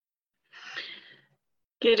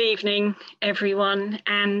Good evening, everyone,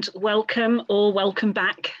 and welcome or welcome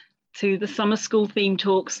back to the Summer School Theme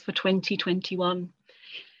Talks for 2021.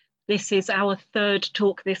 This is our third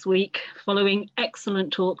talk this week, following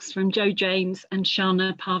excellent talks from Joe James and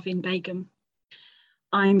Shana Parvin Begum.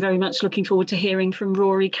 I'm very much looking forward to hearing from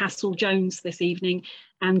Rory Castle Jones this evening,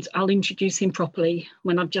 and I'll introduce him properly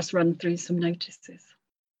when I've just run through some notices.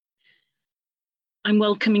 I'm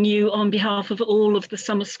welcoming you on behalf of all of the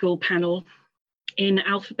Summer School panel, in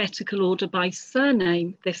alphabetical order by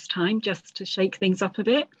surname this time, just to shake things up a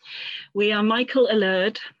bit. We are Michael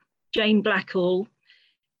Allard, Jane Blackall,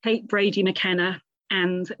 Kate Brady McKenna,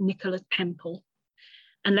 and Nicola Temple.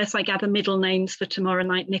 Unless I gather middle names for tomorrow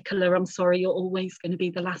night, Nicola, I'm sorry, you're always going to be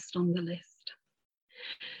the last on the list.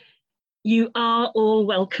 You are all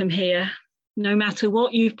welcome here, no matter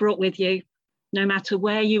what you've brought with you, no matter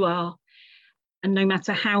where you are, and no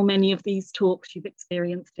matter how many of these talks you've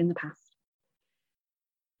experienced in the past.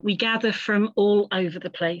 We gather from all over the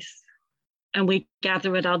place, and we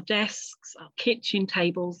gather at our desks, our kitchen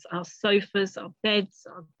tables, our sofas, our beds,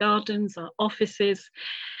 our gardens, our offices.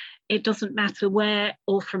 It doesn't matter where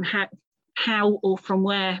or from how or from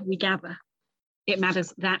where we gather. It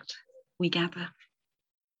matters that we gather.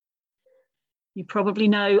 You probably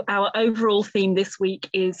know our overall theme this week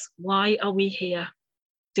is Why Are We Here?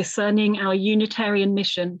 Discerning our Unitarian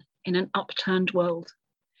mission in an upturned world.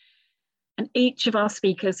 And each of our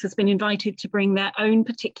speakers has been invited to bring their own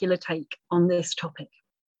particular take on this topic.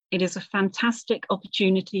 It is a fantastic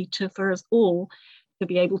opportunity for us all to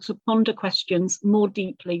be able to ponder questions more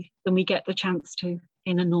deeply than we get the chance to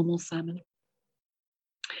in a normal sermon.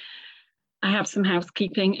 I have some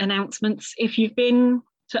housekeeping announcements. If you've been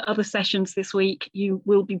to other sessions this week, you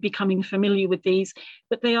will be becoming familiar with these,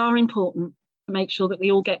 but they are important to make sure that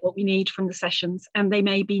we all get what we need from the sessions, and they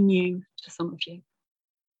may be new to some of you.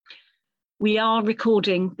 We are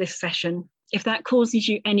recording this session. If that causes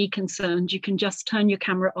you any concerns, you can just turn your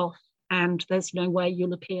camera off and there's no way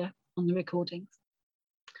you'll appear on the recordings.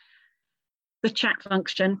 The chat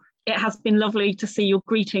function. It has been lovely to see your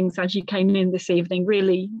greetings as you came in this evening.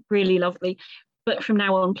 Really, really lovely. But from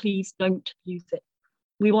now on, please don't use it.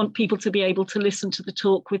 We want people to be able to listen to the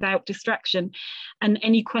talk without distraction, and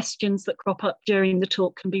any questions that crop up during the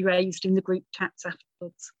talk can be raised in the group chats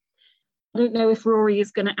afterwards. I don't know if Rory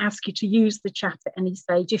is going to ask you to use the chat at any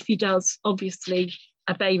stage. If he does, obviously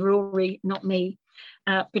obey Rory, not me.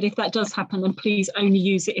 But if that does happen, then please only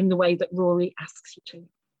use it in the way that Rory asks you to.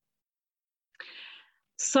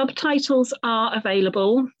 Subtitles are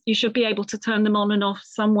available. You should be able to turn them on and off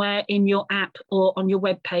somewhere in your app or on your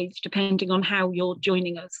web page, depending on how you're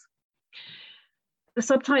joining us. The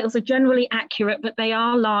subtitles are generally accurate, but they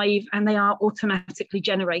are live and they are automatically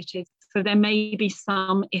generated. So there may be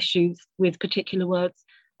some issues with particular words.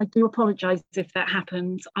 I do apologise if that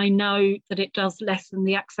happens. I know that it does lessen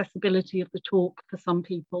the accessibility of the talk for some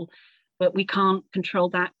people, but we can't control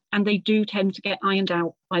that. And they do tend to get ironed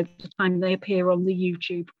out by the time they appear on the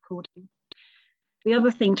YouTube recording. The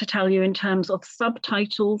other thing to tell you in terms of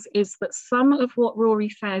subtitles is that some of what Rory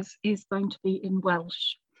says is going to be in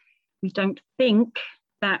Welsh. We don't think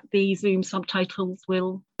that the Zoom subtitles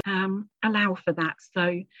will allow for that.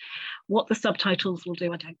 So what the subtitles will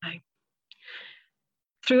do, I don't know.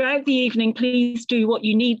 Throughout the evening, please do what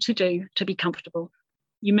you need to do to be comfortable.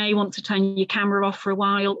 You may want to turn your camera off for a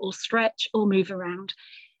while or stretch or move around.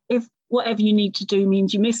 If whatever you need to do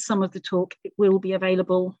means you miss some of the talk, it will be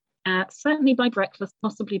available, certainly by breakfast,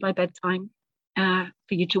 possibly by bedtime,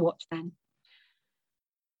 for you to watch then.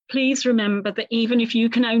 Please remember that even if you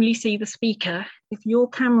can only see the speaker, if your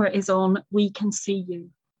camera is on, we can see you.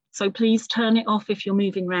 So please turn it off if you're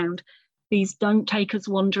moving around. Please don't take us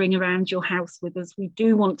wandering around your house with us. We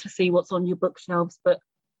do want to see what's on your bookshelves, but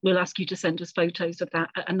we'll ask you to send us photos of that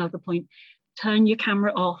at another point. Turn your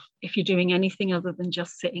camera off if you're doing anything other than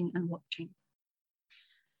just sitting and watching.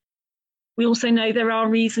 We also know there are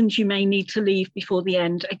reasons you may need to leave before the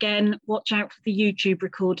end. Again, watch out for the YouTube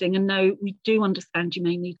recording and know we do understand you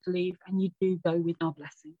may need to leave and you do go with our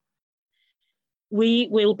blessing. We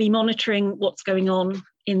will be monitoring what's going on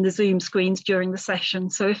in the Zoom screens during the session.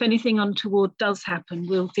 So if anything untoward does happen,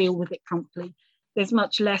 we'll deal with it promptly. There's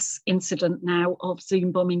much less incident now of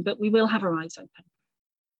Zoom bombing, but we will have our eyes open.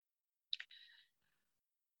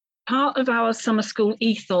 Part of our summer school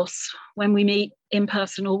ethos when we meet in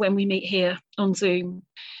person or when we meet here on Zoom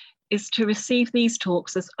is to receive these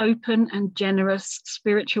talks as open and generous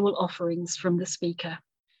spiritual offerings from the speaker.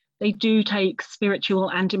 They do take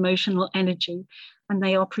spiritual and emotional energy, and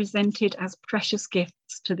they are presented as precious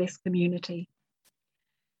gifts to this community.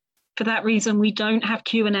 For that reason, we don't have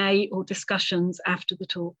Q&A or discussions after the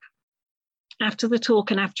talk. After the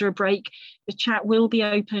talk and after a break, the chat will be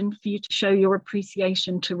open for you to show your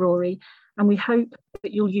appreciation to Rory, and we hope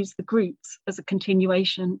that you'll use the groups as a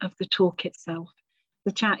continuation of the talk itself.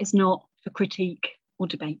 The chat is not for critique or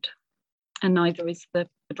debate, and neither are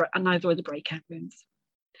the breakout rooms.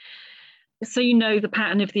 So you know the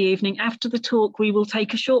pattern of the evening. After the talk, we will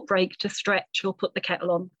take a short break to stretch or put the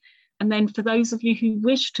kettle on. And then for those of you who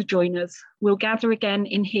wish to join us, we'll gather again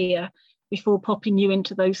in here before popping you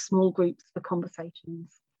into those small groups for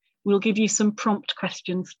conversations. We'll give you some prompt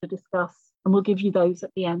questions to discuss, and we'll give you those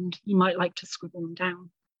at the end. You might like to scribble them down.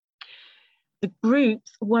 The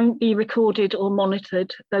groups won't be recorded or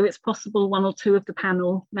monitored, though it's possible one or two of the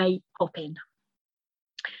panel may pop in.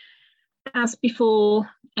 As before,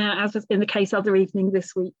 as has been the case other evening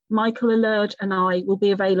this week, Michael Allard and I will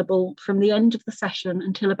be available from the end of the session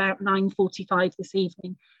until about 9:45 this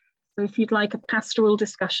evening. So if you'd like a pastoral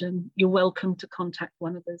discussion, you're welcome to contact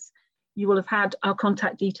one of us. You will have had our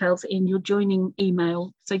contact details in your joining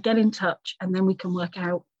email, so get in touch and then we can work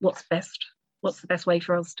out what's the best way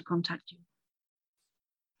for us to contact you.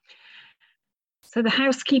 So the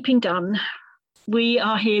housekeeping done, we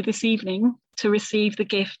are here this evening to receive the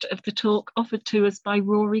gift of the talk offered to us by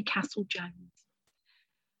Rory Castle Jones.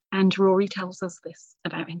 And Rory tells us this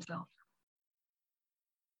about himself.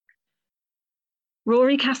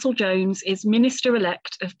 Rory Castle Jones is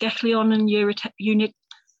Minister-elect of Gellionnen Unitarian.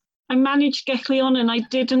 I managed Gellionnen, I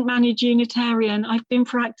didn't manage Unitarian. I've been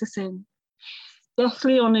practicing.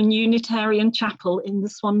 Gellionnen Unitarian Chapel in the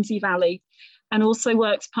Swansea Valley, and also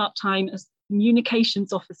works part-time as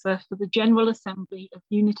Communications Officer for the General Assembly of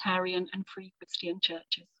Unitarian and Free Christian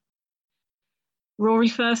Churches. Rory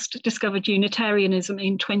first discovered Unitarianism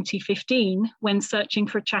in 2015 when searching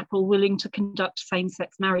for a chapel willing to conduct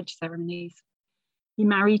same-sex marriage ceremonies. He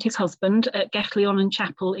married his husband at Gellionnen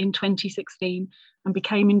Chapel in 2016 and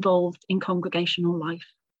became involved in congregational life.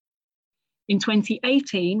 In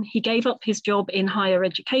 2018, he gave up his job in higher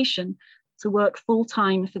education to work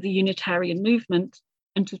full-time for the Unitarian movement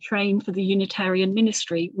and to train for the Unitarian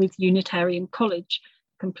ministry with Unitarian College,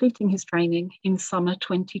 completing his training in summer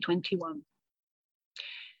 2021.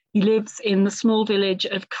 He lives in the small village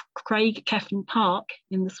of Craig Cefn Parc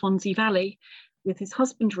in the Swansea Valley with his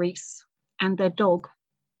husband Rhys and their dog,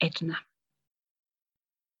 Edna.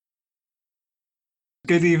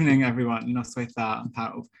 Good evening, everyone. Noswaith dda and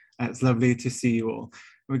pawb. It's lovely to see you all.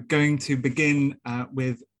 We're going to begin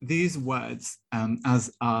with these words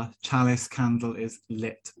as our chalice candle is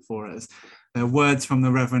lit for us. They're words from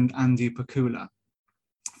the Reverend Andy Pakula,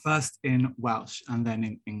 first in Welsh and then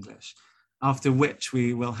in English, after which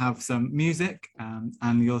we will have some music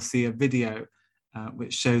and you'll see a video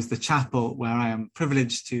which shows the chapel where I am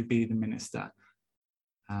privileged to be the minister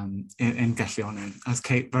in Gellionnen, as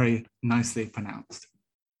Kate very nicely pronounced.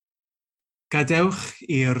 Gadewch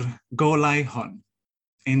i'r golau hon,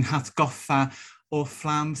 ein hatgoffa o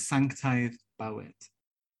fflam sanctaidd bywyd,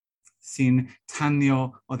 sy'n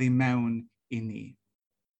tanio oddi mewn I ni,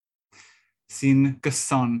 sy'n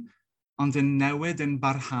gyson ond yn newid yn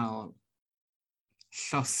barhaol,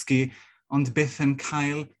 llosgi ond byth yn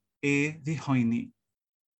cael e ddihoeni,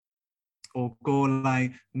 o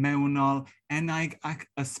golau mewnol enaig ac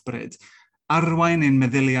ysbryd, arwain ein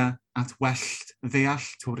meddylia at wellt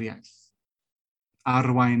ddealltwriaeth,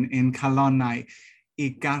 arwain ein calonnau I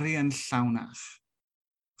gari yn llawnach,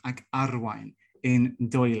 ac arwain ein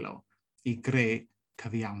dwylo I greu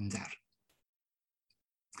cyfiawnder.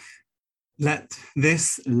 Let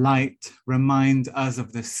this light remind us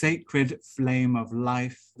of the sacred flame of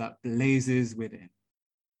life that blazes within,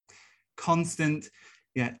 constant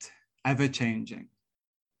yet ever-changing,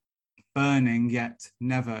 burning yet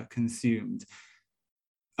never consumed.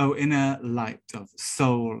 O inner light of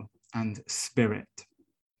soul and spirit,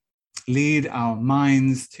 lead our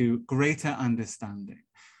minds to greater understanding,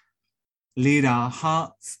 lead our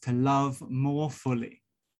hearts to love more fully,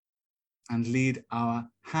 and lead our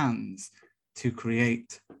hands to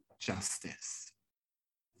create justice.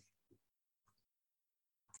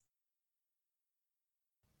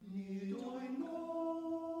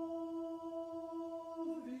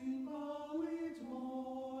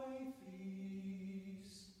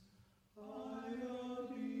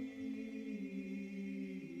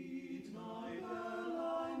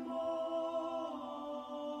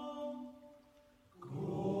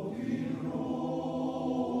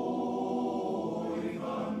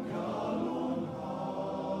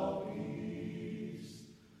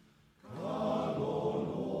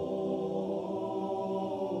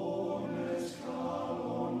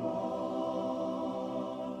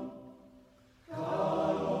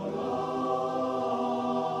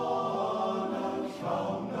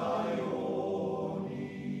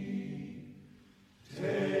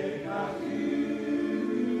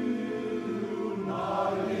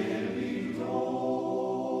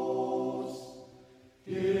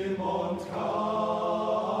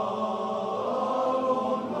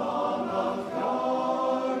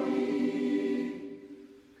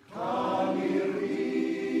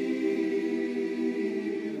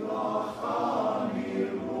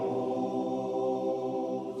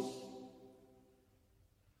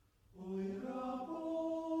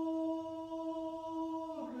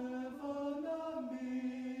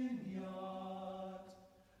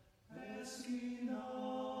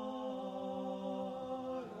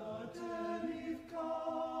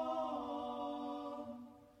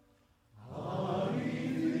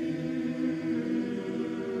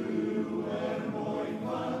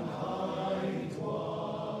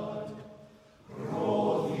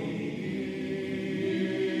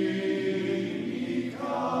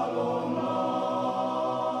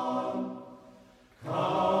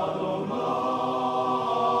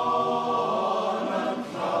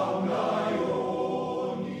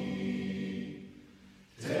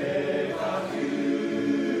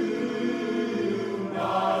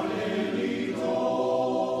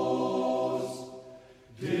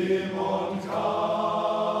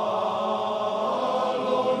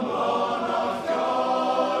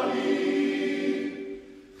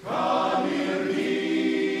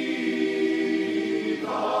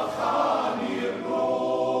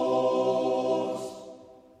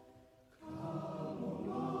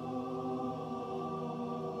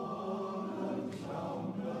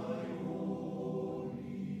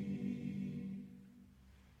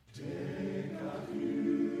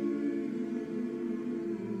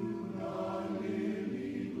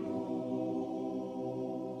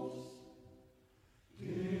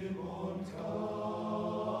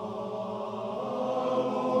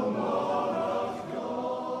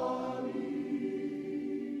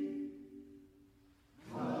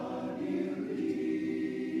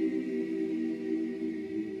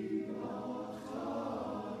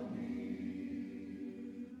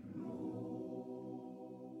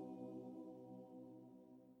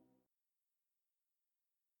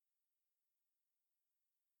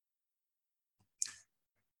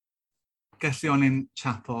 Gellionnen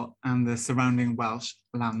Chapel and the surrounding Welsh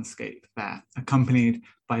landscape there, accompanied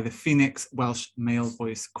by the Phoenix Welsh Male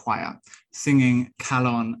Voice Choir, singing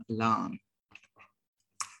Calon Lan.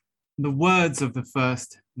 The words of the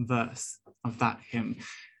first verse of that hymn,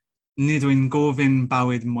 Nid yw'n gofyn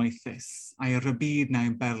bywyd moethus, a'i rybyd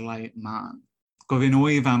neu berlau man. Gofyn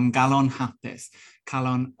wyf am galon hapus,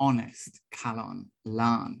 calon honest, calon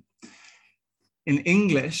lan. In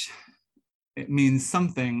English, it means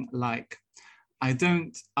something like, I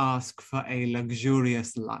don't ask for a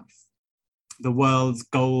luxurious life, the world's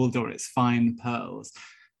gold or its fine pearls.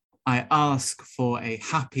 I ask for a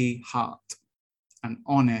happy heart, an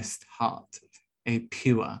honest heart, a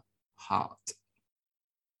pure heart.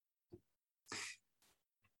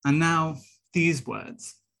 And now these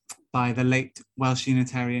words by the late Welsh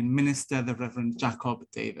Unitarian minister, the Reverend Jacob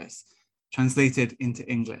Davis, translated into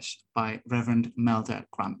English by Reverend Melda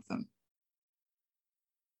Grantham.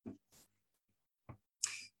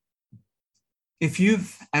 If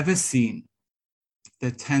you've ever seen the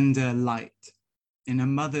tender light in a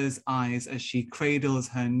mother's eyes as she cradles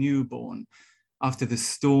her newborn after the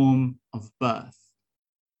storm of birth,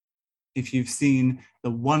 if you've seen the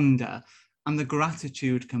wonder and the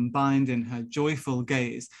gratitude combined in her joyful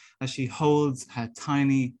gaze as she holds her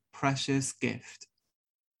tiny, precious gift,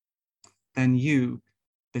 then you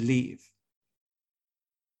believe.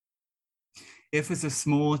 If as a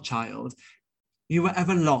small child, you were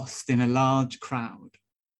ever lost in a large crowd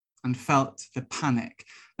and felt the panic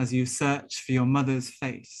as you searched for your mother's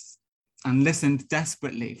face and listened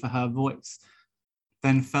desperately for her voice,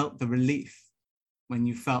 then felt the relief when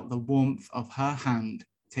you felt the warmth of her hand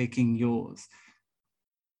taking yours,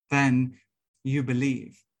 then you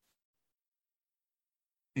believe.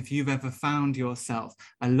 If you've ever found yourself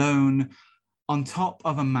alone on top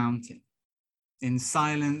of a mountain, in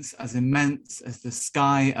silence as immense as the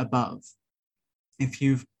sky above, if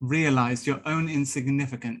you've realized your own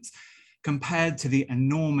insignificance compared to the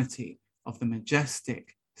enormity of the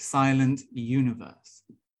majestic, silent universe,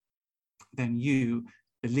 then you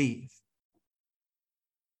believe.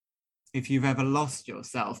 If you've ever lost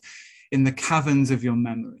yourself in the caverns of your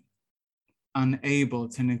memory, unable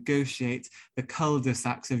to negotiate the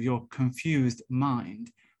cul-de-sacs of your confused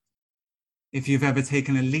mind, if you've ever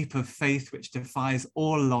taken a leap of faith which defies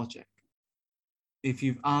all logic, if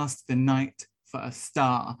you've asked the night for a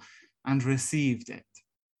star and received it,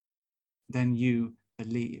 then you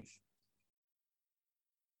believe.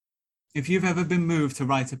 If you've ever been moved to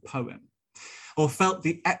write a poem, or felt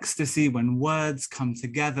the ecstasy when words come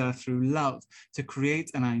together through love to create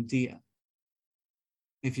an idea,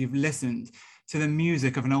 if you've listened to the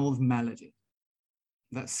music of an old melody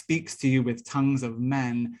that speaks to you with tongues of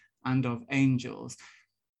men and of angels,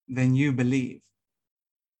 then you believe.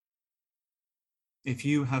 If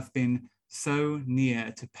you have been so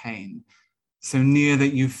near to pain, so near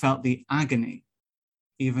that you felt the agony,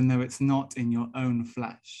 even though it's not in your own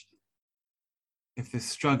flesh, if the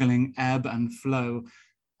struggling ebb and flow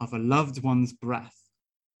of a loved one's breath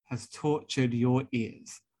has tortured your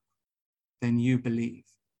ears, then you believe.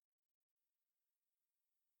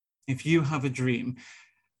 If you have a dream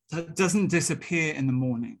that doesn't disappear in the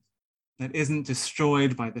morning, that isn't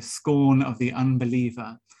destroyed by the scorn of the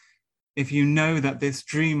unbeliever, if you know that this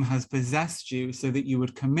dream has possessed you so that you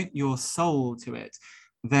would commit your soul to it,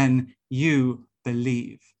 then you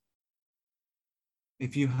believe.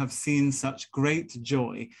 If you have seen such great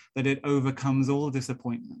joy that it overcomes all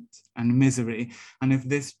disappointment and misery, and if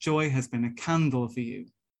this joy has been a candle for you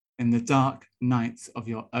in the dark nights of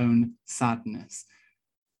your own sadness,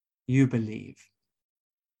 you believe.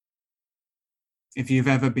 If you've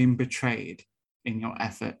ever been betrayed in your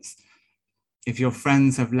efforts, if your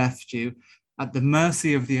friends have left you at the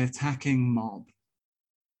mercy of the attacking mob,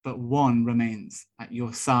 but one remains at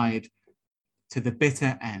your side to the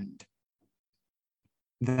bitter end,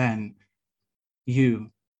 then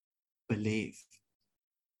you believe.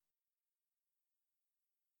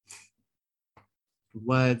 The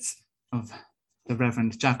words of the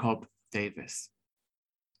Reverend Jacob Davis.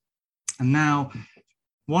 And now,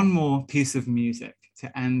 one more piece of music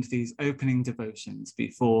to end these opening devotions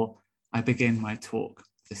before I begin my talk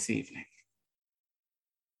this evening.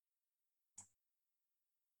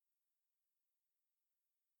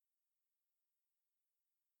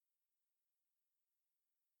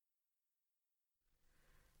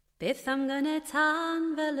 Beth am gynne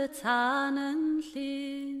tan fel y tan yn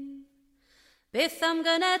llun? Beth am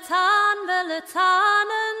gynne tan fel y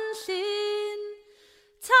tan yn llun?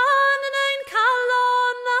 Tan yn ein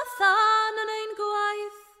calon a than yn ein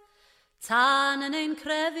gwaith, tan yn ein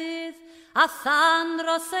crefydd a than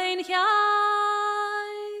dros ein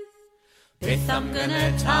hiaith. Beth am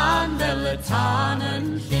gyna tan fel y tan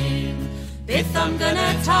yn llun. Beth am gyna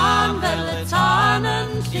tan fel y tan yn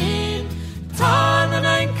llun. Tan yn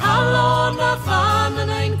ein calon a than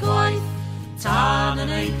yn ein gwaith. Tan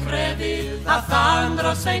yn ein crefydd a than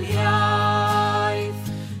dros ein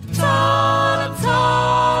hiaith. Tan,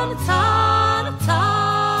 tan, tan,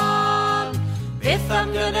 tan. Beth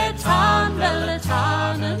am gyna tan fel y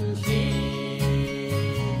tan yn llun.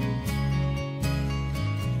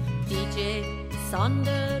 DJ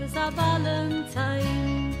Saunders a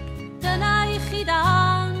Valentine, dyna I chi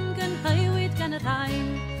dan gynhywyd gan y rhain.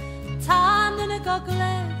 Tan yn y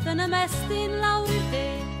gogledd yn ymestyn lawr i'r de.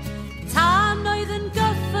 Tan oedd yn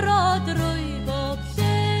gyffro drwy bob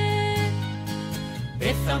lle.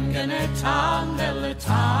 Beth am gyna tan fel y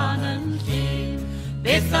tan yn llun.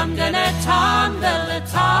 Beth am gyna tan fel y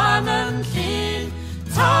tan yn llun.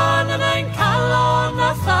 Tan yn ein calon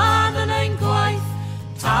a than yn ein gwaith.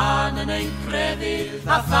 Tan yn ein crefydd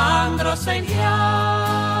a than dros ein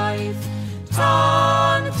hiaith.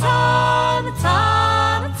 Tan, tan,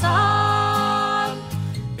 tan, tan.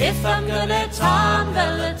 Beth am gyna tan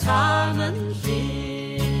fel y tan yn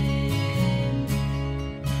llun.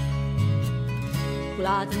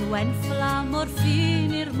 Gwlad yn wenfflam o'r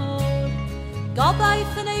ffin i'r môr.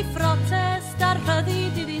 Gobaith yn ei protest ar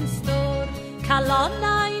rhyddid I fi'n stor.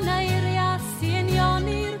 Calonnau neirias I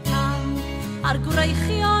unioni'r cam. A'r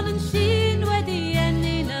gwreichion yn llun wedi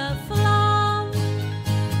enni'n y fflam.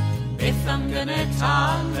 Beth am gyna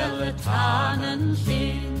tan fel y tan yn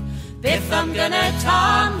llun. Beth am gyna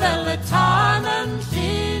tan fel y tan yn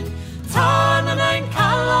llun. Tan yn ein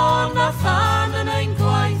calon a than yn ein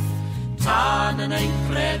gwaith. Tan yn ein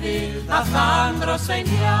crefydd a than dros ein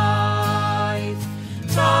hiaith.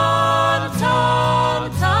 Tan, tan,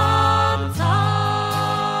 tan,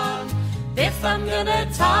 tan. Beth am gyna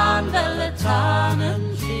tan fel y tan yn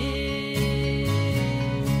llun.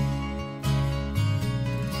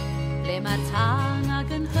 Ble mae'r tan ag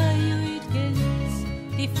yn hywyd gynt,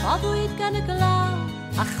 diffoddwyd gan y glaw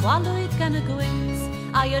a chwalwyd gan y gwynt.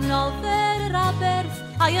 A'i yn ofer yr aberth,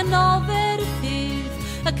 a'i yn ofer y ffydd,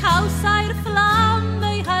 y cawsau'r fflam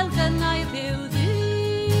ei hael gynnau rhyw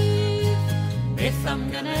ddydd. Beth am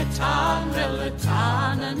gyna tan fel y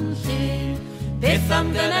tan yn llun. Beth am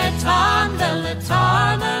gyna tan fel y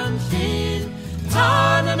tan yn llun.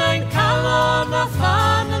 Tan yn ein calon a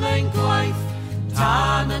than yn ein gwaith.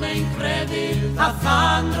 Tan yn ein crefydd a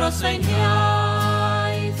than dros ein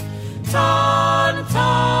hiaith. Tan,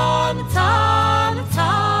 tan, tan,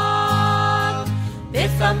 tan.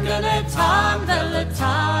 Beth am gyna tan fel y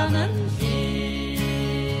tan yn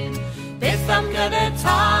llun. Beth am gyna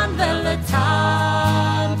tan fel y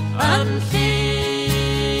tan yn llun.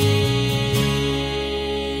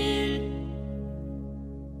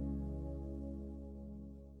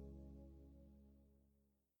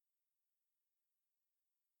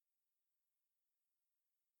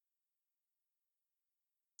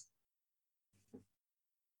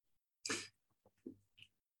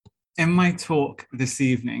 In my talk this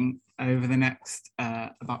evening, over the next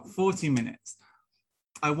about 40 minutes,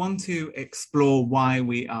 I want to explore why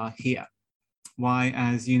we are here, why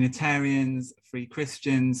as Unitarians, free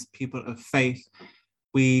Christians, people of faith,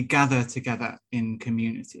 we gather together in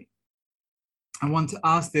community. I want to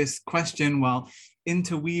ask this question while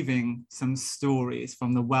interweaving some stories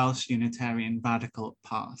from the Welsh Unitarian radical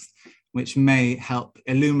past, which may help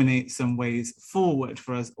illuminate some ways forward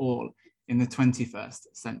for us all in the 21st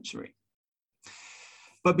century.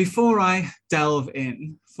 But before I delve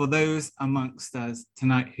in, for those amongst us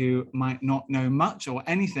tonight who might not know much or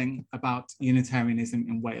anything about Unitarianism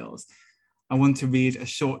in Wales, I want to read a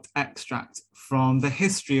short extract from the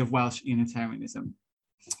History of Welsh Unitarianism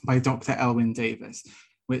by Dr. Elwyn Davies,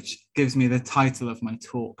 which gives me the title of my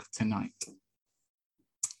talk tonight.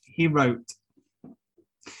 He wrote,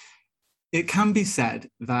 "It can be said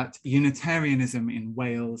that Unitarianism in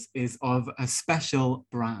Wales is of a special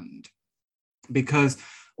brand, because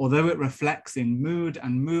although it reflects in mood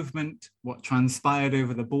and movement what transpired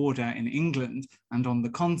over the border in England and on the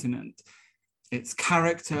continent, its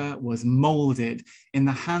character was moulded in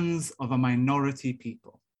the hands of a minority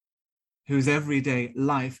people, whose everyday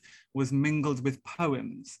life was mingled with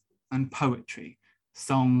poems and poetry,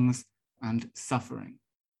 songs and suffering,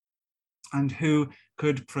 and who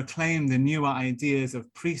could proclaim the newer ideas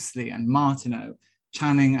of Priestley and Martineau,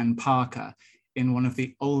 Channing and Parker in one of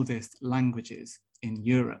the oldest languages in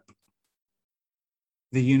Europe.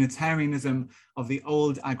 The Unitarianism of the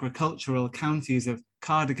old agricultural counties of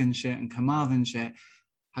Cardiganshire and Carmarthenshire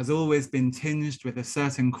has always been tinged with a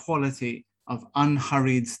certain quality of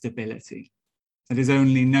unhurried stability that is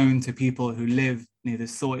only known to people who live near the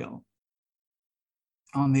soil.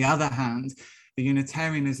 On the other hand, the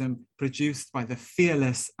Unitarianism produced by the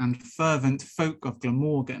fearless and fervent folk of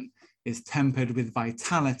Glamorgan is tempered with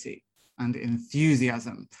vitality and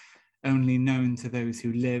enthusiasm, only known to those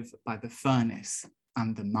who live by the furnace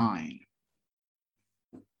and the mine.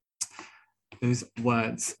 Those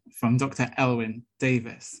words from Dr. Elwyn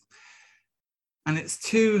Davis. And it's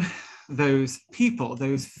to those people,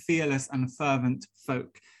 those fearless and fervent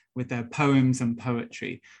folk with their poems and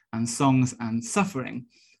poetry and songs and suffering,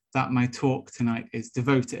 that my talk tonight is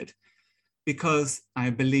devoted, because I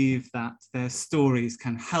believe that their stories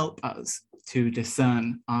can help us to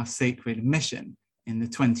discern our sacred mission in the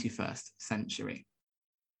 21st century.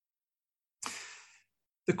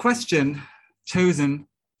 The question chosen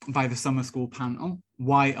by the summer school panel,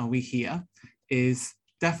 why are we here, is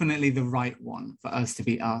definitely the right one for us to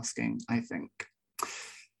be asking, I think.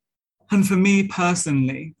 And for me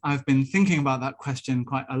personally, I've been thinking about that question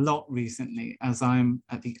quite a lot recently as I'm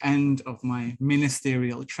at the end of my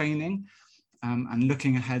ministerial training and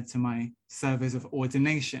looking ahead to my service of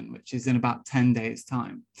ordination, which is in about 10 days'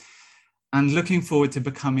 time, and looking forward to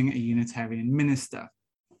becoming a Unitarian minister,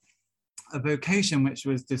 a vocation which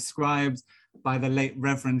was described by the late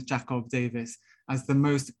Reverend Jacob Davis as the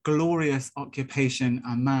most glorious occupation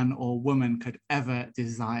a man or woman could ever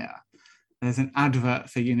desire. There's an advert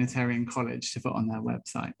for Unitarian College to put on their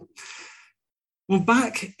website. Well,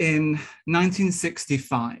 back in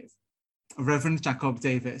 1965, Reverend Jacob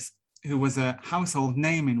Davis, who was a household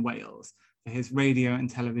name in Wales for his radio and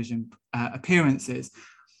television appearances,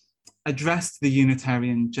 addressed the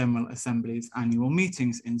Unitarian General Assembly's annual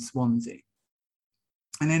meetings in Swansea.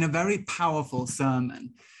 And in a very powerful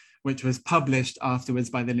sermon, which was published afterwards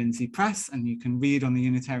by the Lindsay Press, and you can read on the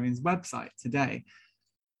Unitarians' website today,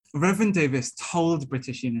 Reverend Davis told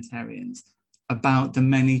British Unitarians about the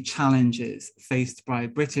many challenges faced by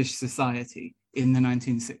British society in the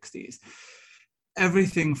 1960s.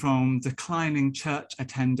 Everything from declining church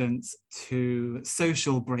attendance to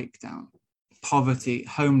social breakdown, poverty,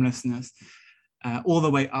 homelessness, all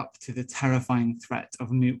the way up to the terrifying threat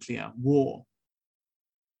of nuclear war.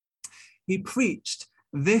 He preached,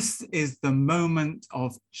 "This is the moment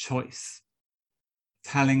of choice,"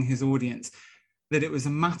 telling his audience that it was a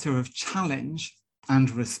matter of challenge and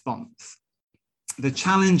response. The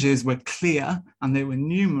challenges were clear and they were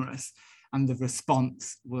numerous, and the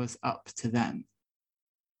response was up to them.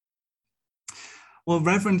 Well,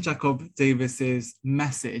 Reverend Jacob Davis's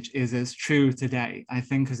message is as true today, I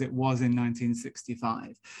think, as it was in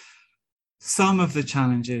 1965. Some of the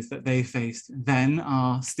challenges that they faced then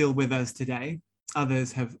are still with us today.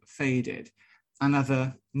 Others have faded, and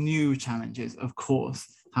other new challenges, of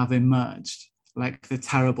course, have emerged, like the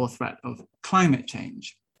terrible threat of climate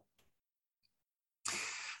change.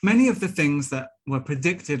 Many of the things that were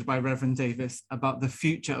predicted by Reverend Davis about the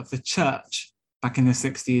future of the church back in the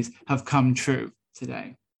 60s have come true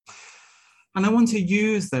today. And I want to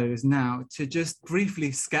use those now to just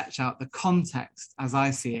briefly sketch out the context, as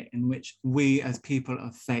I see it, in which we as people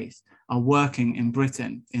of faith are working in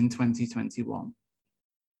Britain in 2021.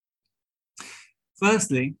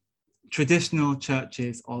 Firstly, traditional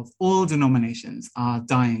churches of all denominations are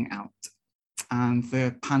dying out, and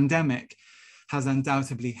the pandemic has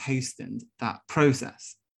undoubtedly hastened that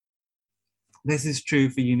process. This is true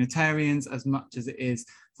for Unitarians as much as it is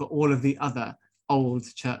for all of the other old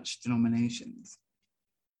church denominations.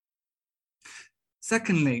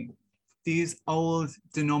 Secondly, these old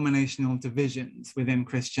denominational divisions within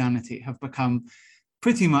Christianity have become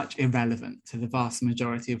pretty much irrelevant to the vast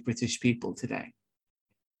majority of British people today.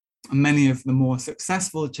 Many of the more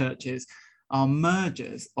successful churches are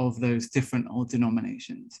mergers of those different old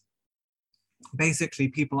denominations. Basically,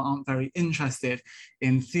 people aren't very interested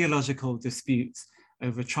in theological disputes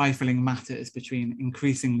over trifling matters between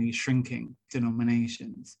increasingly shrinking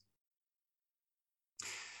denominations.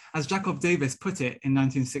 As Jacob Davis put it in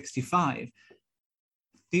 1965,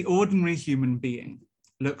 the ordinary human being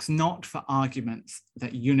looks not for arguments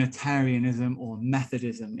that Unitarianism or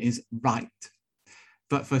Methodism is right,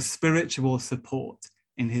 but for spiritual support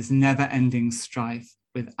in his never-ending strife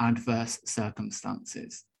with adverse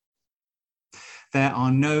circumstances. There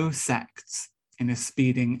are no sects in a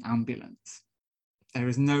speeding ambulance. There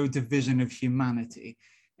is no division of humanity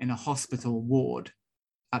in a hospital ward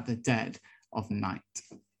at the dead of night.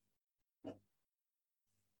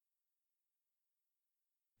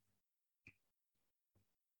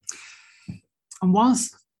 And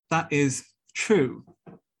whilst that is true,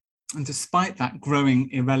 and despite that growing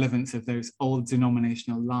irrelevance of those old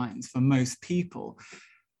denominational lines for most people,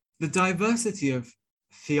 the diversity of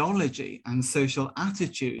theology and social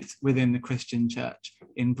attitudes within the Christian church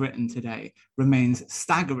in Britain today remains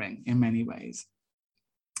staggering in many ways.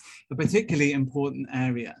 A particularly important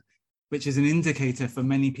area, which is an indicator for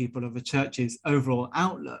many people of a church's overall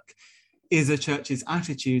outlook, is a church's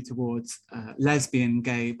attitude towards lesbian,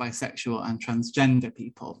 gay, bisexual, and transgender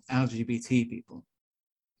people, LGBT people.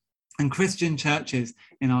 And Christian churches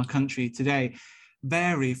in our country today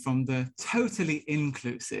vary from the totally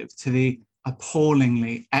inclusive to the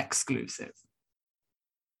appallingly exclusive.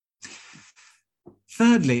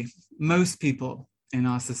 Thirdly, most people in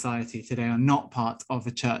our society today are not part of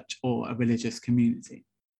a church or a religious community.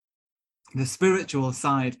 The spiritual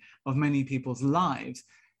side of many people's lives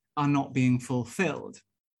are not being fulfilled,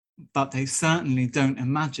 but they certainly don't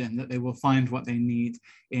imagine that they will find what they need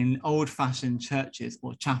in old-fashioned churches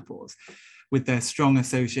or chapels with their strong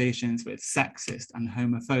associations with sexist and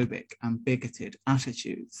homophobic and bigoted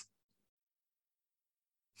attitudes.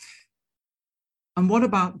 And what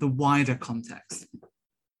about the wider context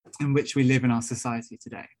in which we live in our society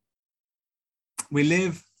today? We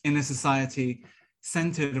live in a society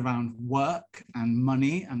centered around work and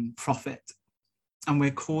money and profit, and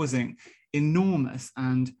we're causing enormous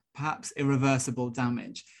and perhaps irreversible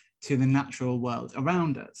damage to the natural world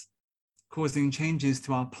around us, causing changes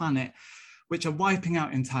to our planet which are wiping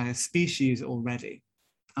out entire species already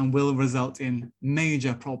and will result in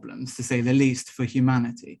major problems, to say the least, for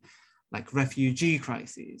humanity, like refugee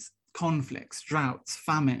crises, conflicts, droughts,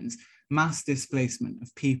 famines, mass displacement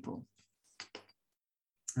of people.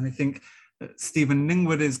 And I think that Stephen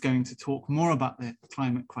Lingwood is going to talk more about the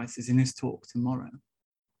climate crisis in his talk tomorrow.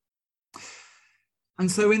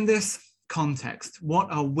 And so in this context,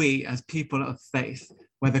 what are we as people of faith,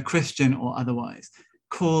 whether Christian or otherwise,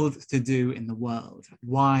 called to do in the world?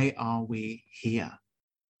 Why are we here?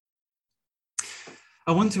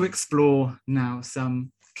 I want to explore now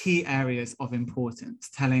some key areas of importance,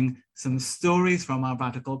 telling some stories from our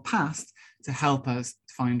radical past to help us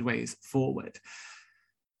find ways forward.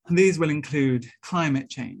 And these will include climate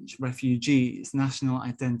change, refugees, national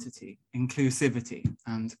identity, inclusivity,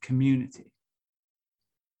 and community.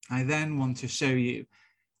 I then want to show you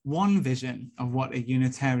one vision of what a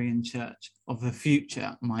Unitarian church of the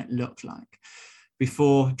future might look like,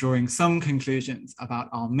 before drawing some conclusions about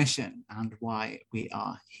our mission and why we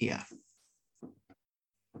are here.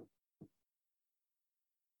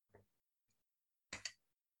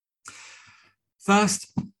 First,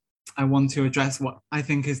 I want to address what I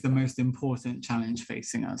think is the most important challenge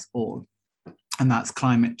facing us all, and that's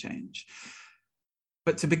climate change.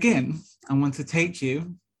 But to begin, I want to take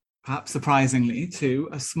you, perhaps surprisingly, to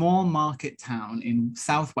a small market town in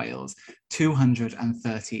South Wales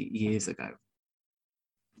 230 years ago.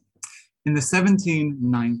 In the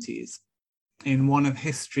 1790s, in one of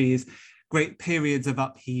history's great periods of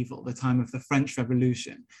upheaval, the time of the French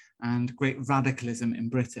Revolution and great radicalism in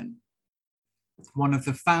Britain, one of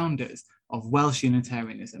the founders of Welsh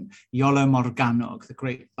Unitarianism, Iolo Morgannwg, the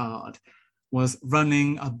great bard, was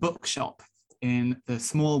running a bookshop in the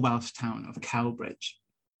small Welsh town of Cowbridge.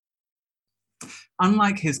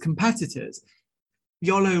 Unlike his competitors,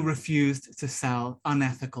 Iolo refused to sell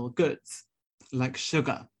unethical goods, like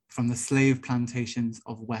sugar from the slave plantations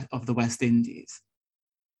of the West Indies.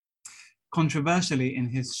 Controversially, in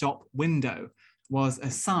his shop window was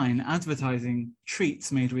a sign advertising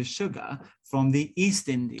treats made with sugar from the East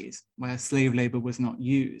Indies, where slave labor was not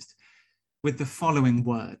used, with the following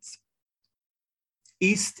words: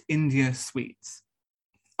 East India sweets,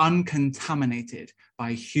 uncontaminated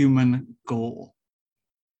by human gore.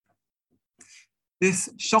 This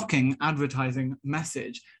shocking advertising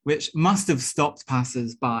message, which must have stopped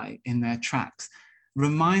passers-by in their tracks,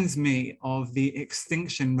 reminds me of the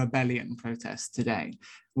Extinction Rebellion protests today,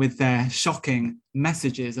 with their shocking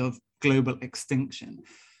messages of global extinction,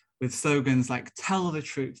 with slogans like "Tell the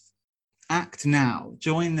truth," "Act now,"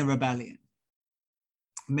 "Join the rebellion,"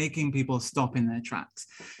 making people stop in their tracks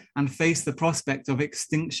and face the prospect of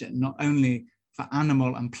extinction, not only for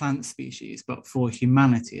animal and plant species, but for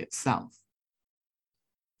humanity itself.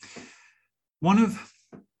 One of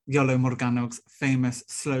Iolo Morgannwg's famous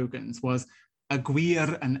slogans was "Y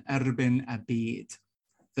gwir yn erbyn y byd,"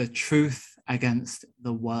 the truth against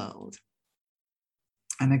the world.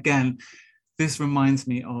 And again, this reminds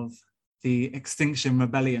me of the Extinction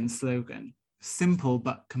Rebellion slogan, simple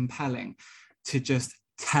but compelling, to just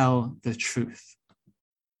tell the truth.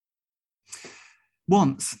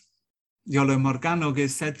 Once, Iolo Morgannwg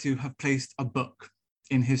is said to have placed a book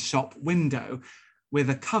in his shop window with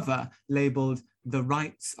a cover labeled "The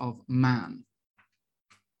Rights of Man."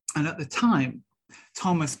 And at the time,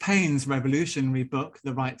 Thomas Paine's revolutionary book,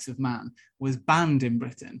 The Rights of Man, was banned in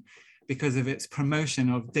Britain because of its promotion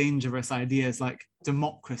of dangerous ideas like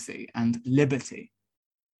democracy and liberty.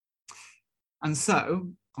 And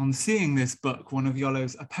so, on seeing this book, one of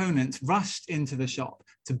Iolo's opponents rushed into the shop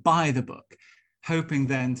to buy the book, hoping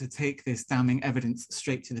then to take this damning evidence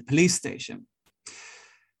straight to the police station.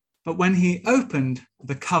 But when he opened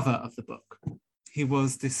the cover of the book, he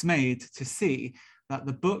was dismayed to see that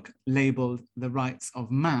the book labelled The Rights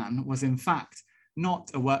of Man was in fact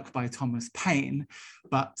not a work by Thomas Paine,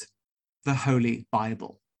 but the Holy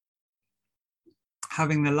Bible.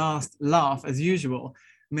 Having the last laugh as usual,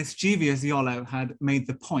 mischievous Iolo had made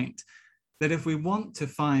the point that if we want to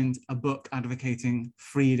find a book advocating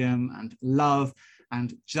freedom and love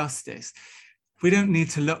and justice, we don't need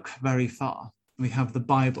to look very far. We have the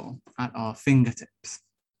Bible at our fingertips.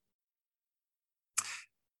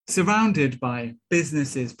 Surrounded by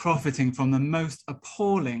businesses profiting from the most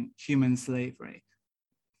appalling human slavery,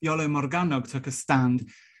 Iolo Morganwg took a stand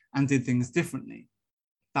and did things differently,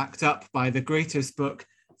 backed up by the greatest book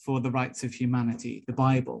for the rights of humanity, the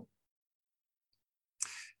Bible.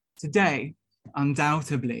 Today,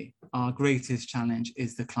 undoubtedly, our greatest challenge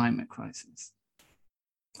is the climate crisis.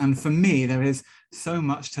 And for me, there is so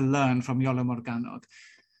much to learn from Iolo Morganwg,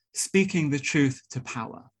 speaking the truth to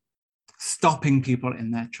power, stopping people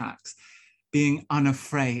in their tracks, being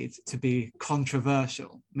unafraid to be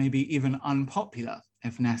controversial, maybe even unpopular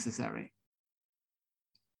if necessary.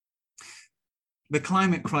 The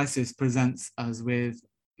climate crisis presents us with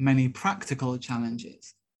many practical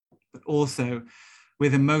challenges, but also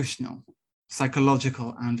with emotional,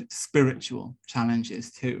 psychological, and spiritual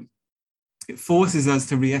challenges too. It forces us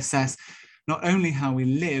to reassess not only how we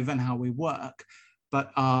live and how we work,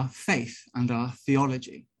 but our faith and our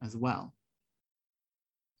theology as well.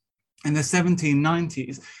 In the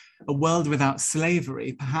 1790s, a world without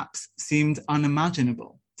slavery perhaps seemed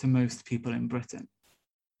unimaginable to most people in Britain,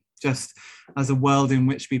 just as a world in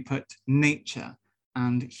which we put nature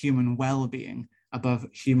and human well-being above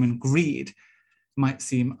human greed might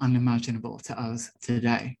seem unimaginable to us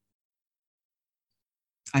today.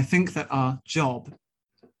 I think that our job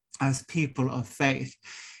as people of faith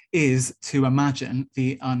is to imagine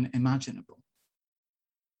the unimaginable.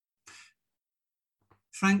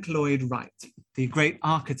 Frank Lloyd Wright, the great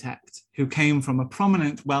architect who came from a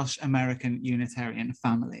prominent Welsh-American Unitarian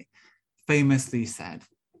family, famously said,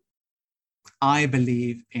 "I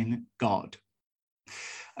believe in God,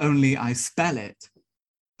 only I spell it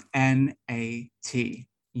N-A-T-U-R-E,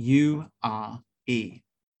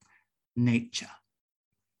 nature."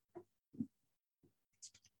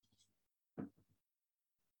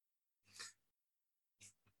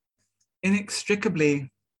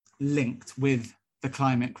 Inextricably linked with the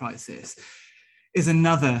climate crisis is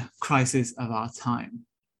another crisis of our time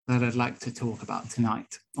that I'd like to talk about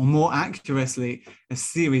tonight, or more accurately, a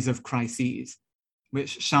series of crises,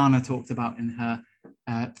 which Shana talked about in her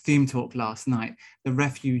theme talk last night, the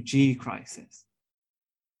refugee crisis.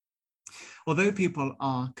 Although people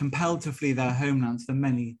are compelled to flee their homelands for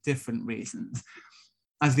many different reasons,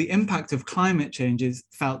 as the impact of climate change is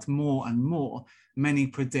felt more and more, many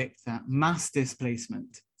predict that mass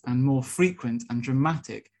displacement and more frequent and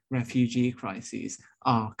dramatic refugee crises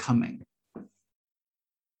are coming.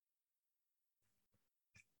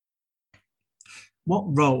 What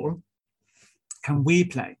role can we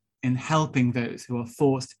play in helping those who are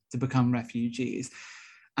forced to become refugees?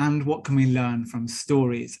 And what can we learn from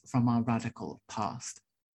stories from our radical past?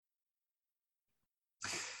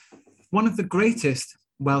 One of the greatest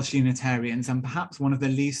Welsh Unitarians, and perhaps one of the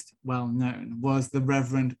least well-known, was the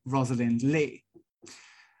Reverend Rosalind Lee.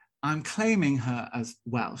 I'm claiming her as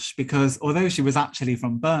Welsh because although she was actually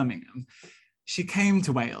from Birmingham, she came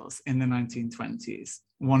to Wales in the 1920s,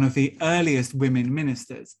 one of the earliest women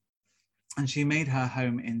ministers, and she made her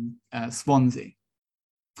home in Swansea.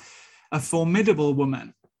 A formidable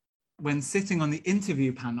woman. When sitting on the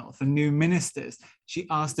interview panel for new ministers, she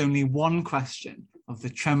asked only one question of the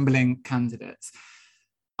trembling candidates: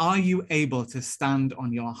 "Are you able to stand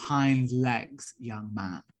on your hind legs, young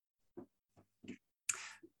man?"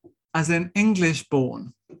 As an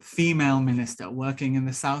English-born female minister working in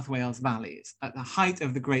the South Wales valleys at the height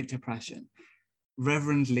of the Great Depression,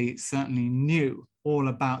 Reverend Lee certainly knew all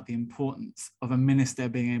about the importance of a minister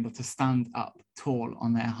being able to stand up tall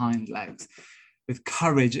on their hind legs with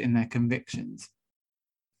courage in their convictions.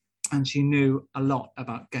 And she knew a lot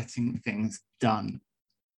about getting things done.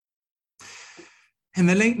 In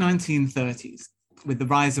the late 1930s, with the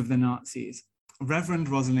rise of the Nazis, Reverend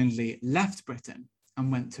Rosalind Lee left Britain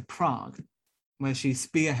and went to Prague, where she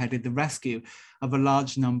spearheaded the rescue of a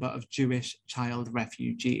large number of Jewish child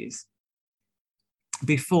refugees.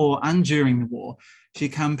 Before and during the war, she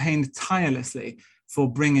campaigned tirelessly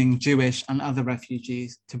for bringing Jewish and other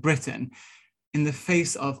refugees to Britain in the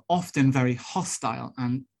face of often very hostile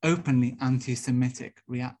and openly anti-Semitic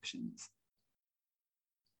reactions.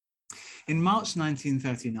 In March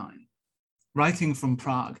 1939, writing from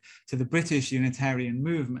Prague to the British Unitarian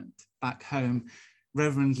movement back home,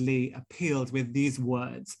 Reverend Lee appealed with these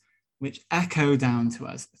words, which echo down to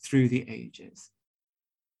us through the ages.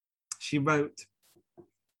 She wrote,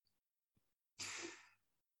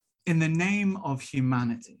 "In the name of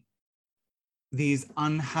humanity, these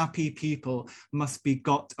unhappy people must be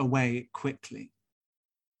got away quickly.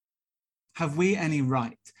 Have we any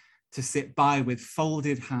right to sit by with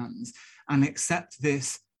folded hands and accept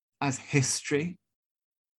this as history?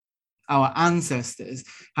 Our ancestors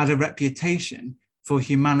had a reputation for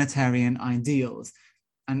humanitarian ideals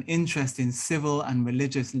and interest in civil and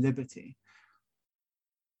religious liberty.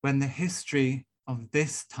 When the history of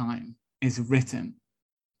this time is written,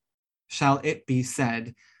 shall it be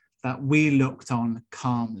said that we looked on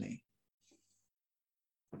calmly?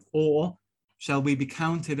 Or shall we be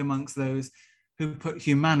counted amongst those who put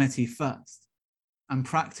humanity first and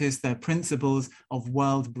practice their principles of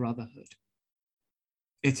world brotherhood?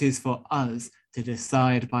 It is for us to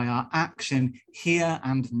decide by our action here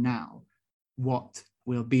and now what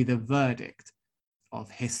will be the verdict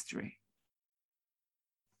of history."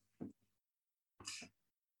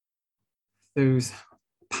 Those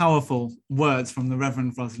powerful words from the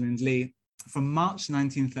Reverend Rosalind Lee from March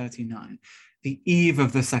 1939, the eve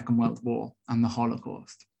of the Second World War and the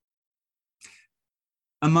Holocaust.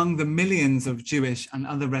 Among the millions of Jewish and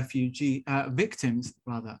other victims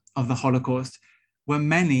of the Holocaust were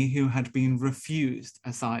many who had been refused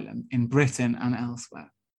asylum in Britain and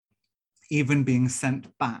elsewhere, even being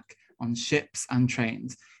sent back on ships and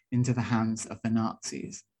trains into the hands of the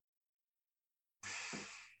Nazis.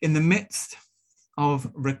 In the midst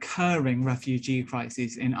of recurring refugee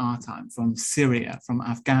crises in our time, from Syria, from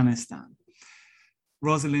Afghanistan,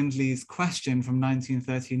 Rosalind Lee's question from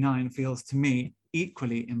 1939 feels to me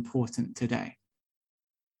equally important today.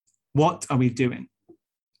 What are we doing?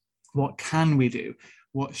 What can we do?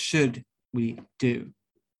 What should we do?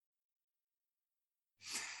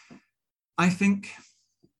 I think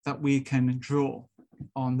that we can draw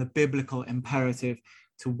on the biblical imperative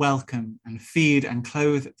to welcome and feed and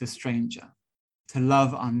clothe the stranger, to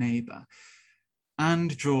love our neighbour,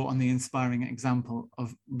 and draw on the inspiring example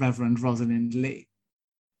of Reverend Rosalind Lee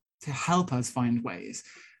to help us find ways,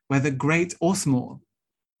 whether great or small,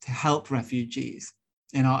 to help refugees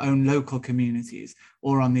in our own local communities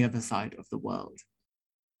or on the other side of the world.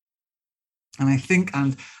 And I think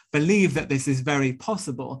and believe that this is very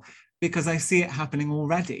possible because I see it happening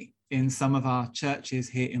already in some of our churches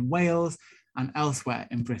here in Wales and elsewhere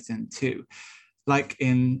in Britain too, like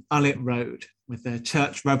in Ullet Road with the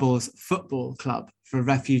Church Rebels Football Club for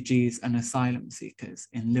refugees and asylum seekers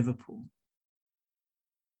in Liverpool.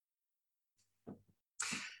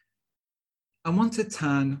 I want to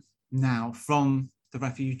turn now from the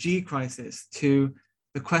refugee crisis to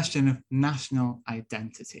the question of national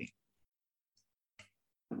identity.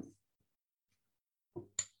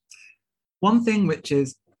 One thing which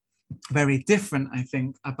is very different, I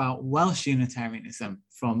think, about Welsh Unitarianism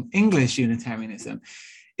from English Unitarianism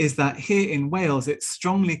is that here in Wales, it's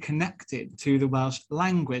strongly connected to the Welsh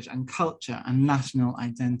language and culture and national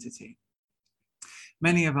identity.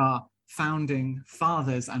 Many of our founding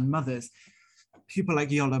fathers and mothers, people like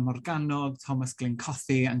Iolo Morgannwg, Thomas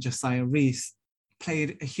Glencothi, and Josiah Rhys,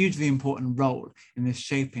 played a hugely important role in the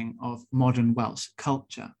shaping of modern Welsh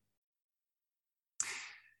culture.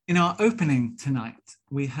 In our opening tonight,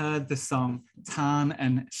 we heard the song Tân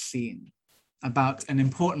yn Llyn, about an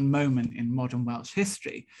important moment in modern Welsh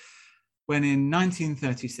history, when in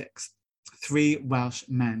 1936, 3 Welsh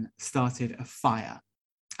men started a fire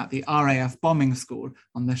at the RAF bombing school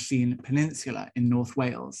on the Llyn Peninsula in North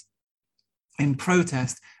Wales, in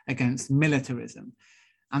protest against militarism,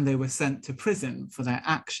 and they were sent to prison for their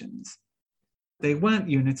actions. They weren't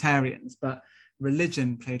Unitarians, but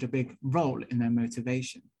religion played a big role in their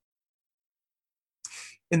motivation.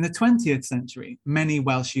 In the 20th century, many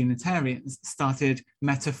Welsh Unitarians started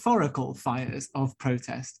metaphorical fires of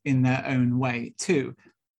protest in their own way too,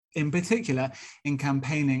 in particular in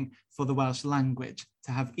campaigning for the Welsh language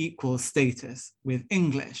to have equal status with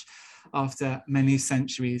English after many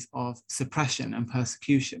centuries of suppression and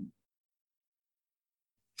persecution.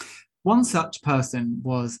 One such person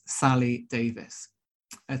was Sally Davies,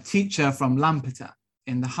 a teacher from Lampeter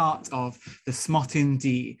in the heart of the Smotin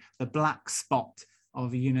D, the black spot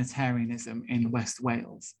of Unitarianism in West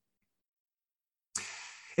Wales.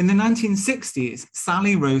 In the 1960s,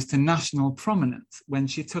 Sally rose to national prominence when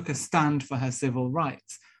she took a stand for her civil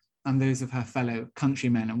rights and those of her fellow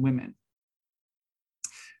countrymen and women.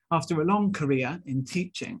 After a long career in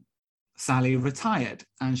teaching, Sally retired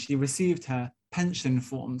and she received her pension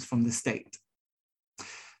forms from the state.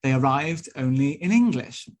 They arrived only in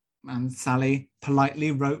English, and Sally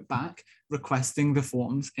politely wrote back requesting the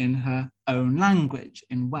forms in her own language,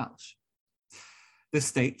 in Welsh. The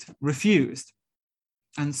state refused,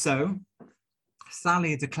 and so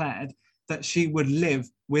Sally declared that she would live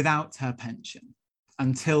without her pension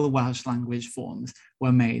until Welsh language forms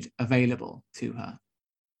were made available to her.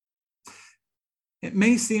 It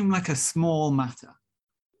may seem like a small matter,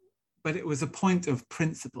 but it was a point of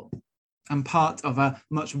principle and part of a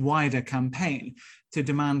much wider campaign to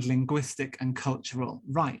demand linguistic and cultural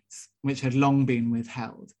rights, which had long been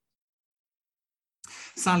withheld.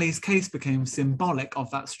 Sally's case became symbolic of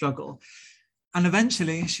that struggle, and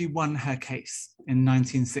eventually she won her case in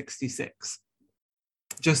 1966.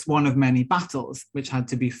 Just one of many battles which had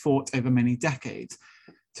to be fought over many decades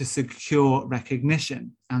to secure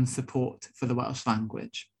recognition and support for the Welsh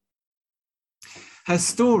language. Her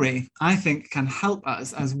story, I think, can help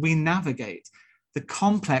us as we navigate the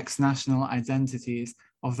complex national identities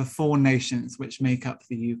of the 4 nations which make up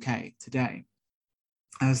the UK today,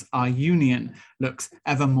 as our union looks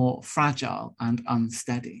ever more fragile and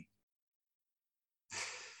unsteady.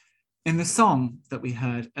 In the song that we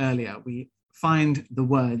heard earlier, we find the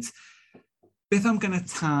words, "Beth am gyda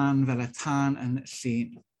tân fel y tân yn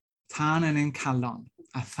llun, tân yn ein calon,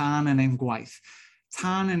 a tân yn ein gwaith,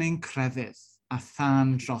 tân yn ein crefydd, a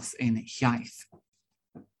tân dros ein hiaith."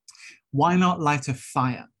 Why not light a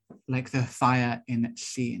fire like the fire in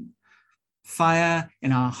llun? Fire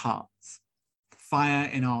in our hearts, fire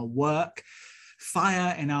in our work,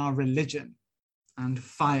 fire in our religion, and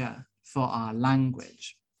fire for our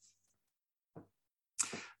language.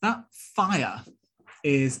 That fire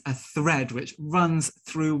is a thread which runs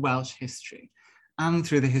through Welsh history and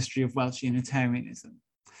through the history of Welsh Unitarianism,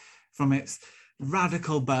 from its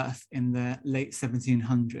radical birth in the late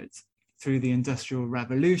 1700s through the Industrial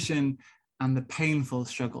Revolution and the painful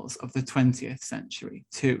struggles of the 20th century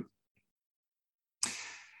too.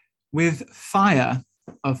 With fire,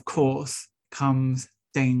 of course, comes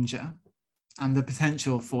danger and the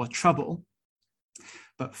potential for trouble,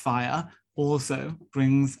 but fire also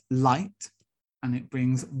brings light and it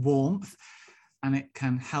brings warmth and it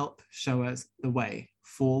can help show us the way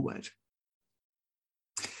forward.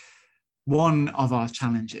 One of our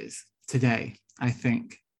challenges today, I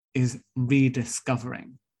think, is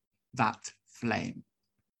rediscovering that flame.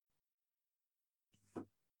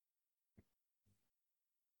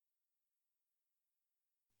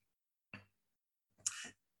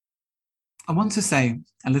 I want to say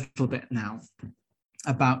a little bit now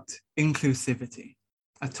about inclusivity,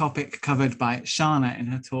 a topic covered by Shana in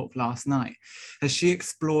her talk last night, as she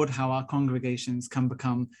explored how our congregations can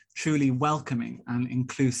become truly welcoming and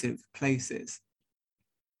inclusive places.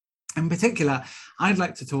 In particular, I'd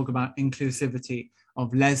like to talk about inclusivity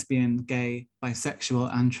of lesbian, gay, bisexual,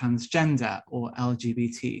 and transgender, or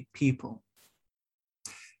LGBT people.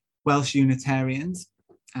 Welsh Unitarians,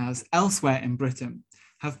 as elsewhere in Britain,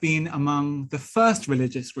 have been among the first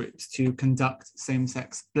religious groups to conduct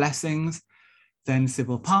same-sex blessings, then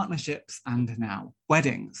civil partnerships, and now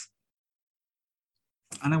weddings.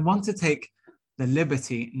 And I want to take the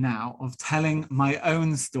liberty now of telling my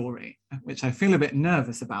own story, which I feel a bit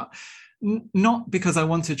nervous about, not because I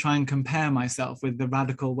want to try and compare myself with the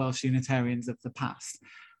radical Welsh Unitarians of the past,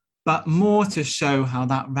 but more to show how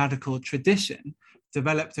that radical tradition,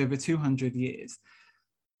 developed over 200 years,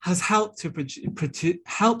 has helped to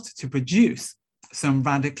produce some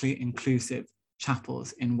radically inclusive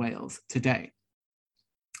chapels in Wales today,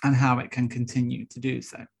 and how it can continue to do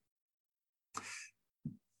so.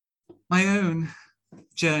 My own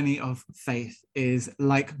journey of faith is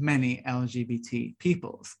like many LGBT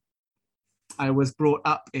people's. I was brought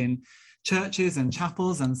up in churches and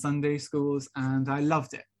chapels and Sunday schools, and I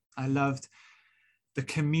loved it. I loved the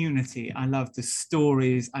community, I loved the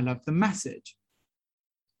stories, I loved the message.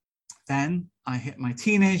 Then I hit my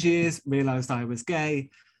teenage years, realized I was gay,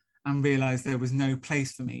 and realized there was no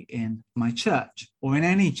place for me in my church, or in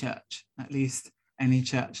any church, at least any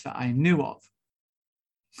church that I knew of.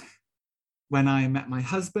 When I met my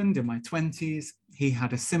husband in my 20s, he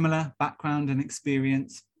had a similar background and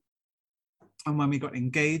experience. And when we got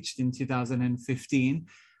engaged in 2015,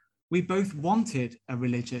 we both wanted a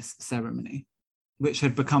religious ceremony. which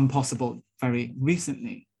had become possible very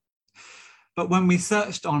recently. But when we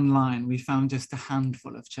searched online, we found just a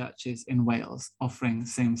handful of churches in Wales offering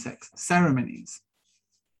same-sex ceremonies.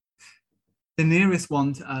 The nearest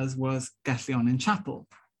one to us was Gellionnen Chapel,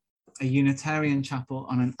 a Unitarian chapel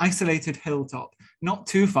on an isolated hilltop, not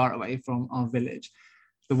too far away from our village,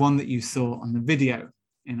 the one that you saw on the video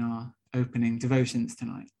in our opening devotions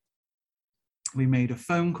tonight. We made a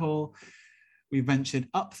phone call, we ventured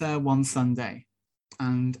up there one Sunday,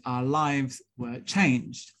 and our lives were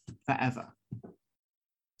changed forever.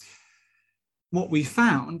 What we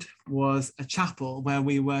found was a chapel where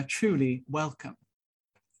we were truly welcome,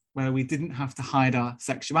 where we didn't have to hide our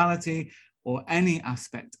sexuality or any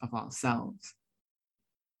aspect of ourselves.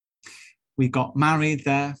 We got married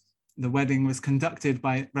there. The wedding was conducted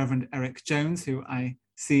by Reverend Eric Jones, who I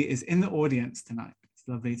see is in the audience tonight. It's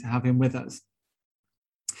lovely to have him with us.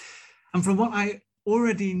 And from what I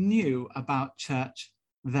already knew about church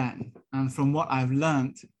then, and from what I've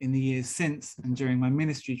learned in the years since and during my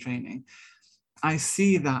ministry training, I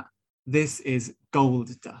see that this is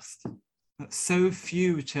gold dust. That so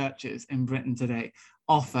few churches in Britain today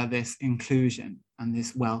offer this inclusion and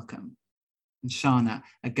this welcome. And Shana,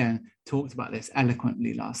 again, talked about this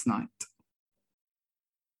eloquently last night.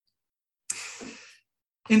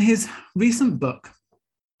 In his recent book,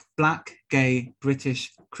 Black, Gay,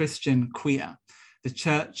 British, Christian, Queer, The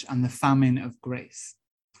Church and the Famine of Grace,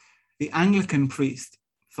 the Anglican priest,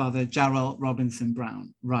 Father Jarrell Robinson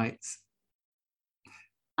Brown, writes,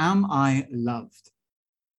 "Am I loved?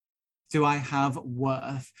 Do I have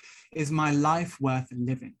worth? Is my life worth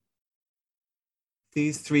living?"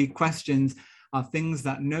 These three questions are things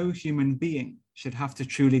that no human being should have to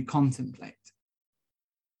truly contemplate.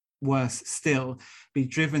 Worse still, be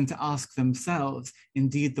driven to ask themselves,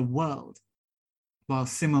 indeed the world, while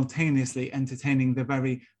simultaneously entertaining the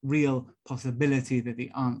very real possibility that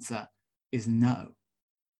the answer is no.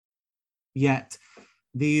 Yet,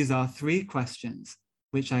 these are three questions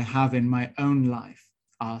which I have in my own life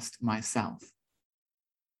asked myself.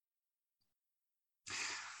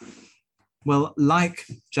 Well, like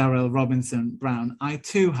Jarrell Robinson Brown, I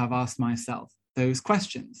too have asked myself those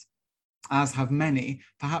questions, as have many,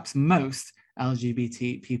 perhaps most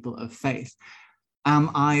LGBT people of faith. Am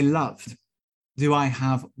I loved? Do I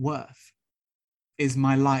have worth? Is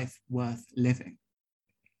my life worth living?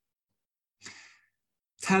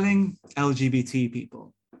 Telling LGBT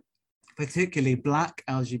people, particularly Black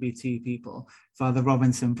LGBT people, Father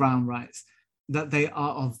Robinson Brown writes, that they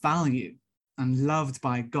are of value and loved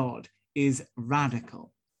by God is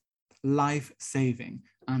radical, life-saving,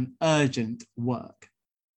 and urgent work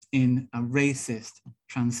in a racist,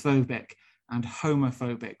 transphobic, and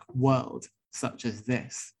homophobic world such as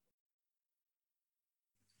this.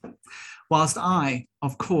 Whilst I,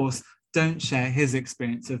 of course, don't share his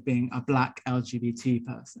experience of being a Black LGBT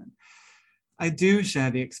person, I do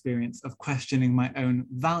share the experience of questioning my own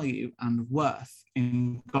value and worth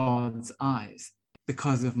in God's eyes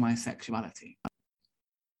because of my sexuality.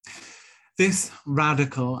 This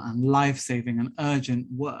radical and life-saving and urgent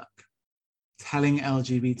work, telling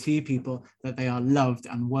LGBT people that they are loved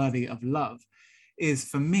and worthy of love, is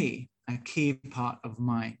for me a key part of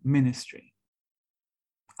my ministry.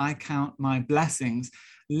 I count my blessings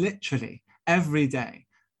literally every day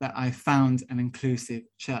that I found an inclusive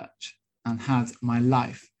church and had my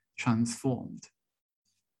life transformed.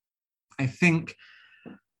 I think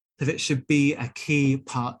that it should be a key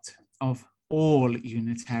part of all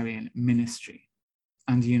Unitarian ministry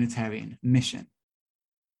and Unitarian mission.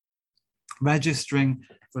 Registering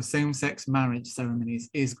for same-sex marriage ceremonies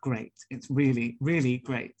is great. It's really, really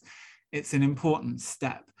great. It's an important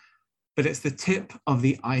step, but it's the tip of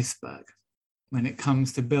the iceberg when it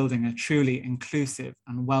comes to building a truly inclusive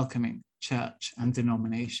and welcoming church and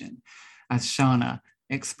denomination, as Shana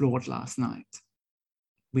explored last night.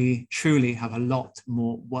 We truly have a lot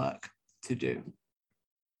more work to do.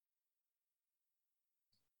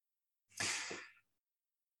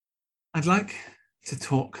 I'd like to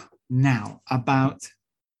talk now about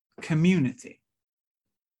community.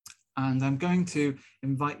 And I'm going to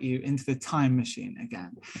invite you into the time machine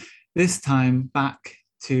again, this time back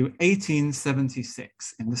to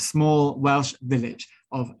 1876 in the small Welsh village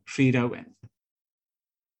of Gellionnen.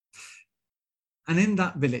 And in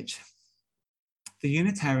that village, the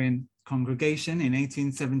Unitarian congregation in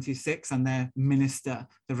 1876 and their minister,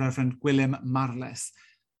 the Reverend Gwilym Marles,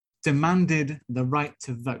 demanded the right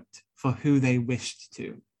to vote for who they wished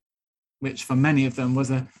to, which for many of them was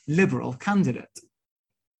a liberal candidate.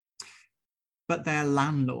 But their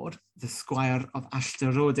landlord, the Squire of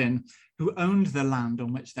Ashtarodin, who owned the land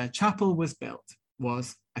on which their chapel was built,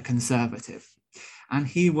 was a conservative, and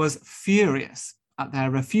he was furious at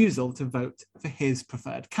their refusal to vote for his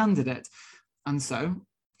preferred candidate, and so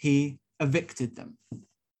he evicted them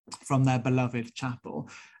from their beloved chapel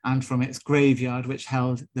and from its graveyard, which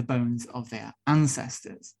held the bones of their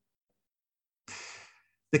ancestors.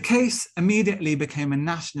 The case immediately became a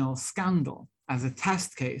national scandal as a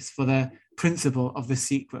test case for the principle of the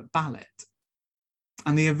secret ballot.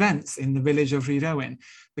 And the events in the village of Gellionnen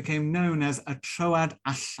became known as a troad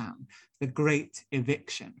allan, the great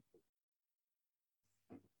eviction.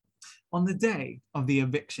 On the day of the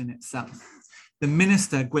eviction itself, the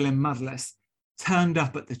minister Gellionnen Marles turned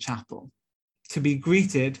up at the chapel to be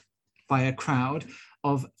greeted by a crowd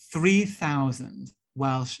of 3,000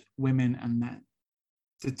 Welsh women and men,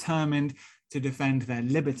 determined to defend their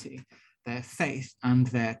liberty, their faith, and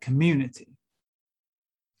their community.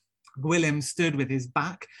 Gwilym stood with his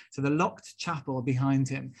back to the locked chapel behind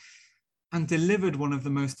him and delivered one of the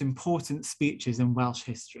most important speeches in Welsh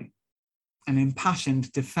history, an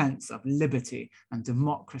impassioned defense of liberty and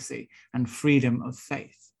democracy and freedom of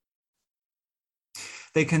faith.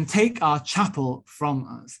 "They can take our chapel from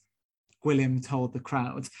us," Gwilym told the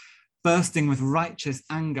crowds, bursting with righteous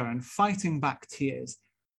anger and fighting back tears.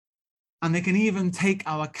 "And they can even take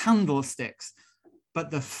our candlesticks,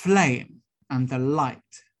 but the flame and the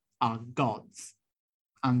light are God's,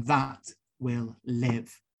 and that will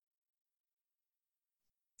live."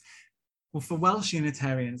 Well, for Welsh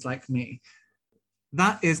Unitarians like me,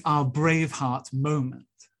 that is our Braveheart moment.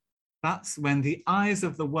 That's when the eyes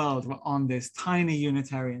of the world were on this tiny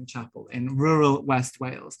Unitarian chapel in rural West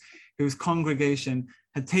Wales, whose congregation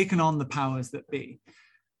had taken on the powers that be,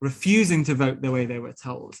 refusing to vote the way they were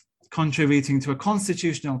told, contributing to a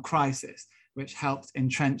constitutional crisis which helped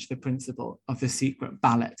entrench the principle of the secret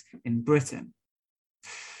ballot in Britain.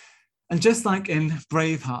 And just like in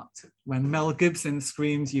Braveheart, when Mel Gibson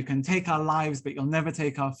screams, "You can take our lives, but you'll never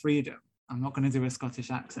take our freedom," I'm not going to do a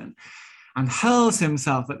Scottish accent, and hurls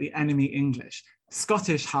himself at the enemy English,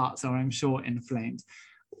 Scottish hearts are, I'm sure, inflamed.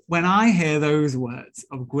 When I hear those words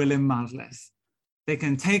of Gellionnen Marles, "They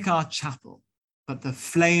can take our chapel, but the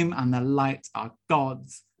flame and the light are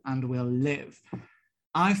God's and will live,"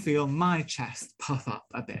 I feel my chest puff up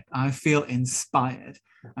a bit. I feel inspired,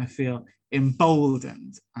 I feel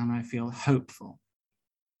emboldened, and I feel hopeful.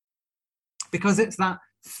 Because it's that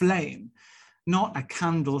flame, not a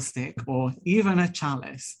candlestick or even a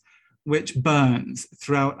chalice, which burns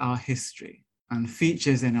throughout our history and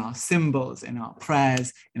features in our symbols, in our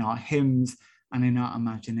prayers, in our hymns, and in our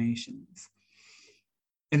imaginations.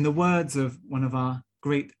 In the words of one of our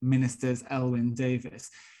great ministers, Elwyn Davis,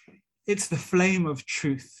 it's the flame of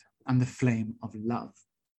truth and the flame of love.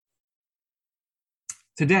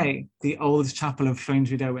 Today, the old chapel of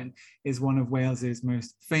Gellionnen is one of Wales's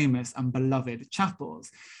most famous and beloved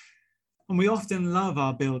chapels. And we often love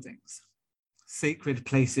our buildings, sacred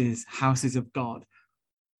places, houses of God.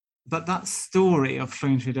 But that story of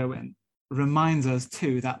Gellionnen reminds us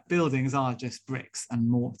too that buildings are just bricks and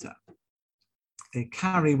mortar. They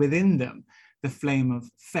carry within them the flame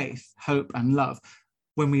of faith, hope, and love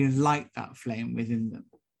when we light that flame within them.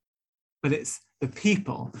 But it's the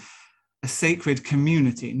people, a sacred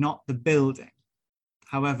community, not the building,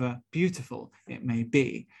 however beautiful it may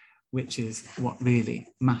be, which is what really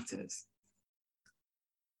matters.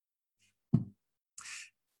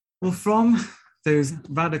 Well, from those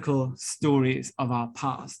radical stories of our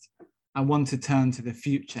past, I want to turn to the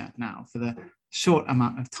future now for the short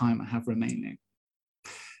amount of time I have remaining.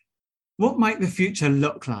 What might the future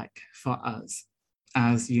look like for us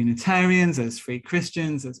as Unitarians, as free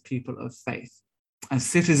Christians, as people of faith, as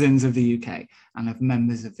citizens of the UK and as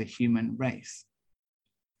members of the human race?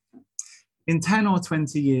 In 10 or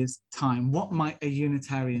 20 years' time, what might a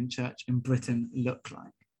Unitarian church in Britain look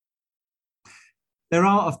like? There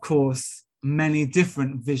are, of course, many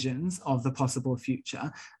different visions of the possible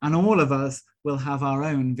future, and all of us will have our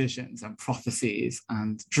own visions and prophecies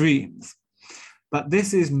and dreams. But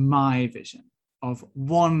this is my vision of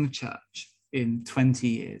one church in 20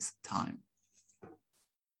 years' time.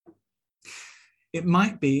 It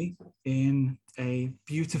might be in a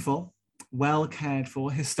beautiful, well cared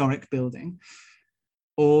for historic building,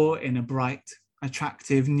 or in a bright,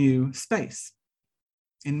 attractive new space.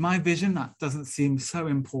 In my vision, that doesn't seem so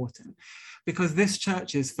important because this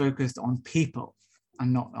church is focused on people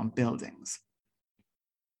and not on buildings.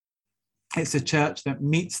 It's a church that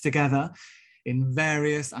meets together in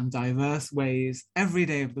various and diverse ways every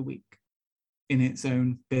day of the week, in its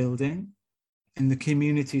own building, in the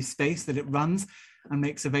community space that it runs and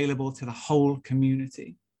makes available to the whole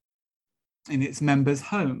community, in its members'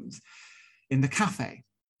 homes, in the cafe,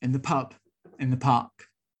 in the pub, in the park.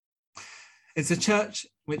 It's a church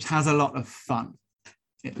which has a lot of fun.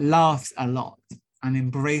 It laughs a lot and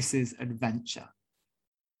embraces adventure.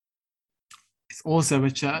 It's also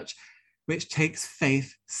a church which takes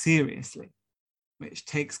faith seriously, which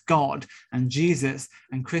takes God and Jesus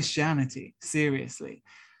and Christianity seriously,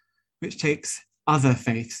 which takes other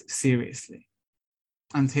faiths seriously,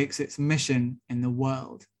 and takes its mission in the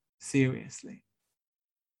world seriously.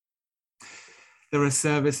 There are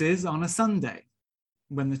services on a Sunday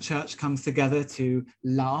when the church comes together to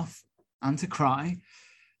laugh and to cry,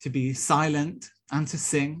 to be silent and to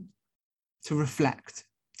sing, to reflect,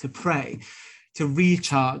 to pray, to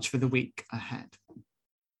recharge for the week ahead.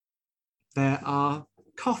 There are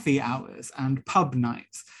coffee hours and pub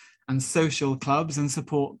nights and social clubs and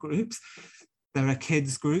support groups. There are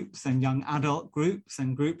kids groups and young adult groups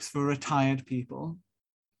and groups for retired people.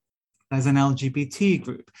 There's an LGBT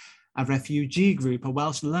group, a refugee group, a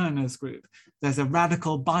Welsh learners group. There's a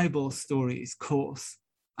radical Bible stories course,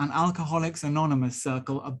 an Alcoholics Anonymous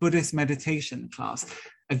circle, a Buddhist meditation class,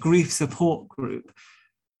 a grief support group.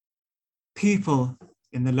 People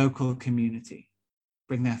in the local community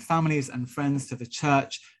bring their families and friends to the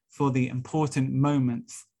church for the important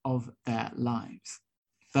moments of their lives: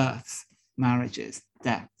 births, marriages,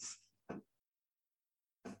 deaths.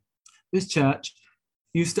 This church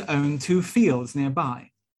used to own 2 fields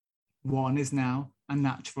nearby. One is now a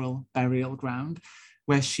natural burial ground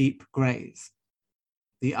where sheep graze.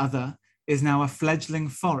 The other is now a fledgling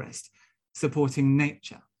forest supporting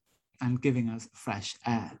nature and giving us fresh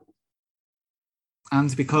air.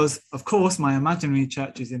 And because, of course, my imaginary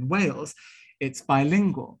church is in Wales, it's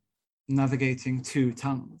bilingual, navigating 2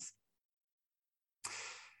 tongues.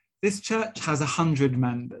 This church has 100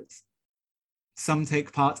 members. Some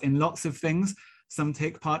take part in lots of things, some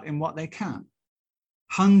take part in what they can.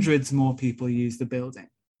 Hundreds more people use the building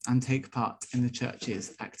and take part in the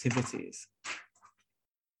church's activities.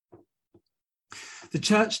 The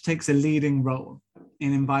church takes a leading role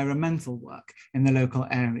in environmental work in the local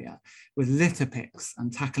area, with litter picks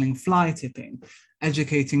and tackling fly tipping,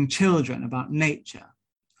 educating children about nature,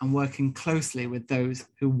 and working closely with those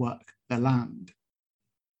who work the land.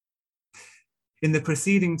 In the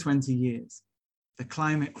preceding 20 years, the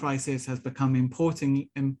climate crisis has become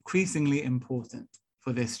increasingly important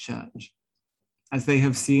for this church, as they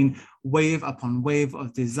have seen wave upon wave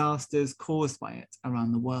of disasters caused by it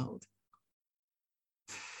around the world.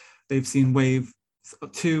 They've seen wave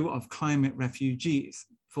 2 of climate refugees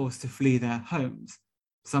forced to flee their homes,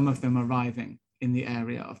 some of them arriving in the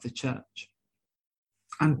area of the church.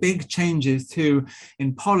 And big changes too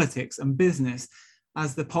in politics and business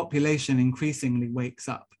as the population increasingly wakes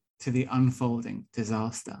up to the unfolding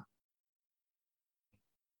disaster.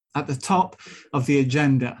 At the top of the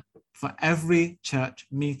agenda for every church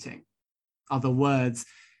meeting are the words,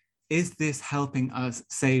 "Is this helping us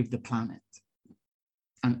save the planet?"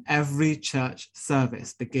 And every church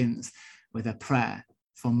service begins with a prayer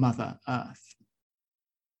for Mother Earth.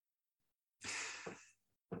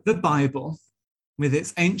 The Bible, with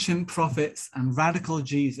its ancient prophets and radical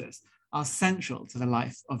Jesus, are central to the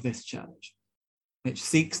life of this church, which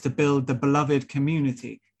seeks to build the beloved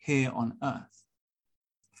community here on earth,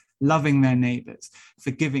 loving their neighbours,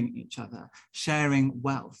 forgiving each other, sharing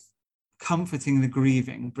wealth, comforting the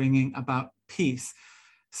grieving, bringing about peace,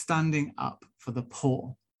 standing up for the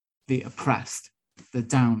poor, the oppressed, the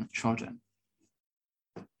downtrodden.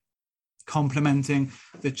 Complementing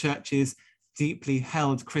the church's deeply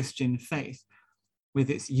held Christian faith with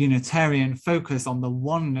its Unitarian focus on the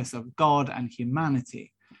oneness of God and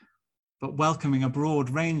humanity, but welcoming a broad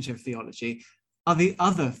range of theology, are the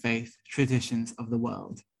other faith traditions of the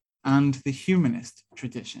world, and the humanist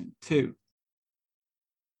tradition too.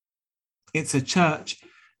 It's a church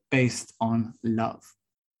based on love.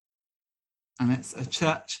 And it's a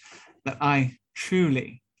church that I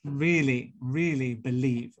truly, really, really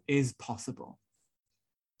believe is possible.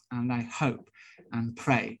 And I hope and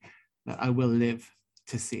pray that I will live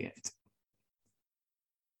to see it.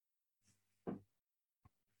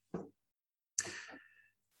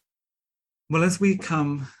 Well, as we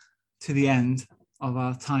come to the end of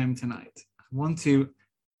our time tonight, I want to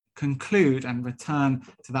conclude and return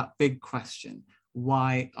to that big question: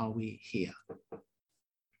 why are we here?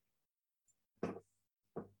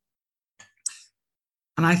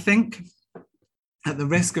 And I think, at the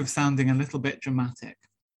risk of sounding a little bit dramatic,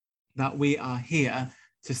 that we are here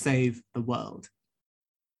to save the world.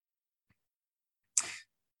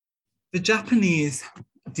 The Japanese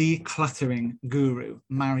decluttering guru,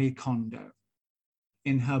 Marie Kondo,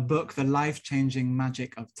 in her book, The Life-Changing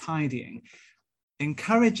Magic of Tidying,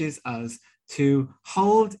 encourages us to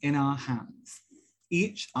hold in our hands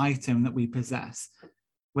each item that we possess,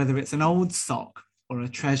 whether it's an old sock or a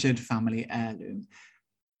treasured family heirloom,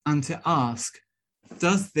 and to ask,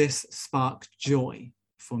 does this spark joy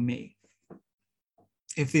for me?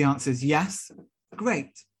 If the answer is yes,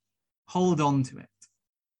 great, hold on to it.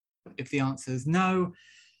 If the answer is no,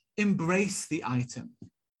 embrace the item,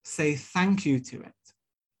 say thank you to it,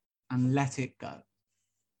 and let it go.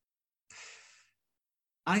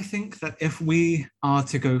 I think that if we are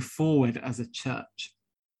to go forward as a church,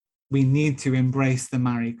 we need to embrace the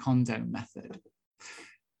Marie Kondo method.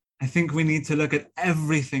 I think we need to look at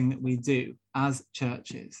everything that we do as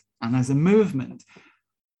churches and as a movement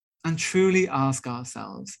and truly ask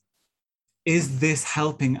ourselves, is this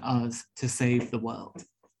helping us to save the world?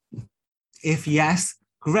 If yes,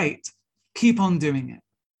 great, keep on doing it.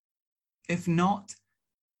 If not,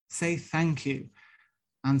 say thank you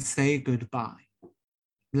and say goodbye.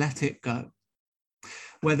 Let it go.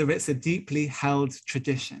 Whether it's a deeply held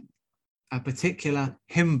tradition, a particular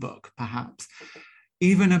hymn book, perhaps,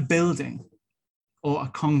 even a building or a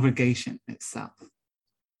congregation itself.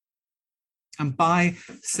 And by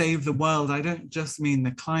save the world, I don't just mean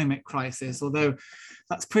the climate crisis, although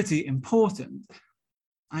that's pretty important.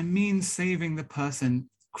 I mean saving the person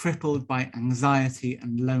crippled by anxiety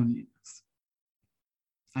and loneliness.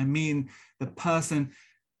 I mean the person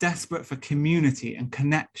desperate for community and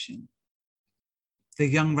connection, the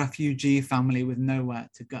young refugee family with nowhere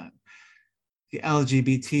to go, the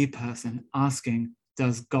LGBT person asking,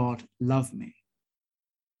 does God love me?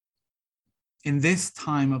 In this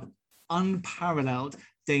time of unparalleled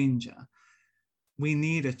danger, we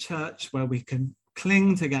need a church where we can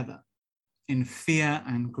cling together in fear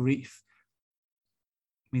and grief.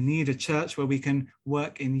 We need a church where we can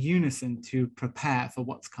work in unison to prepare for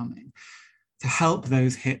what's coming, to help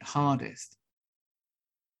those hit hardest.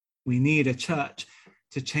 We need a church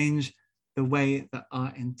to change the way that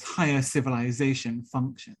our entire civilization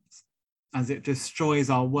functions, as it destroys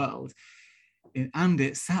our world and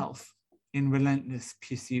itself in relentless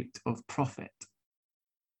pursuit of profit.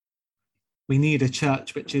 We need a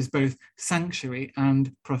church which is both sanctuary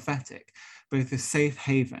and prophetic, both a safe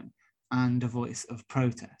haven and a voice of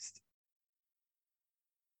protest.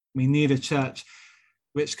 We need a church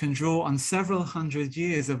which can draw on several hundred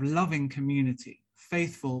years of loving community,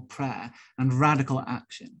 faithful prayer, and radical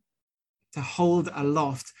action, to hold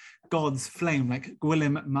aloft God's flame like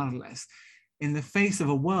Gwilym Marles in the face of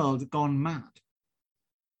a world gone mad,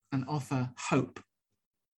 and offer hope,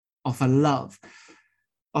 offer love,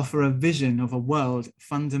 offer a vision of a world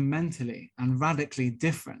fundamentally and radically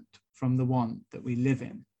different from the one that we live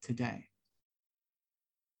in today.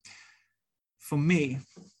 For me,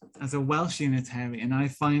 as a Welsh Unitarian, I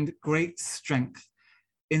find great strength,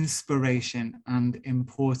 inspiration, and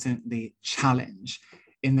importantly, challenge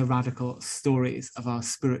in the radical stories of our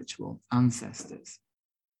spiritual ancestors.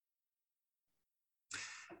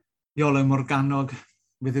 Iolo Morgannwg,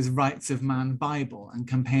 with his Rights of Man Bible and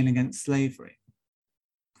campaign against slavery.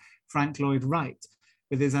 Frank Lloyd Wright,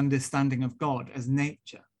 with his understanding of God as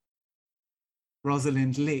nature.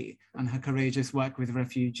 Rosalind Lee and her courageous work with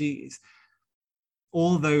refugees.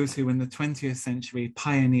 All those who in the 20th century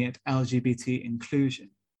pioneered LGBT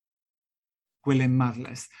inclusion. Gwilym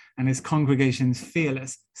Marles and his congregation's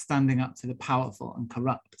fearless standing up to the powerful and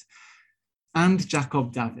corrupt. And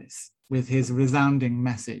Jacob Davis with his resounding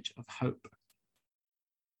message of hope.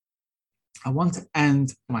 I want to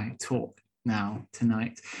end my talk now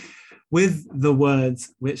tonight with the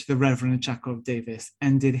words which the Reverend Jacob Davis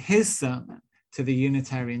ended his sermon to the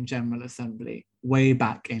Unitarian General Assembly way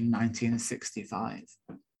back in 1965.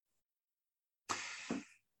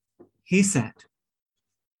 He said,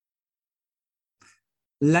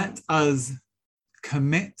 "Let us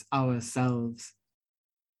commit ourselves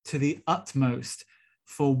to the utmost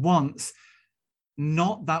for once,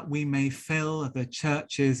 not that we may fill the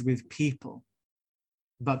churches with people,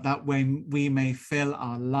 but that we may fill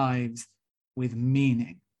our lives with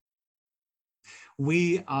meaning.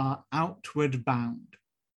 We are outward bound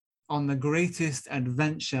on the greatest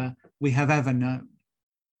adventure we have ever known.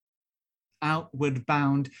 Outward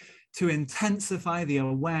bound to intensify the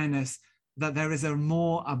awareness that there is a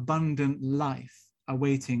more abundant life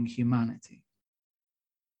awaiting humanity.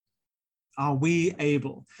 Are we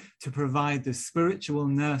able to provide the spiritual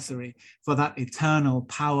nursery for that eternal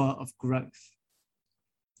power of growth?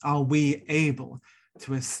 Are we able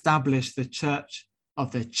to establish the church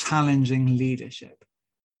of the challenging leadership,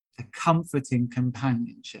 the comforting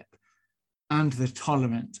companionship, and the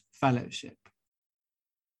tolerant fellowship?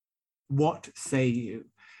 What say you?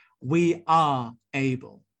 We are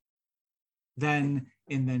able. Then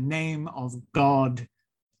in the name of God,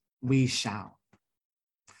 we shall."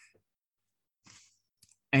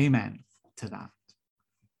 Amen to that.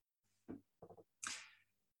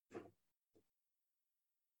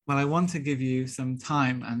 Well, I want to give you some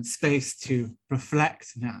time and space to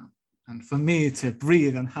reflect now, and for me to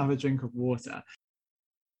breathe and have a drink of water.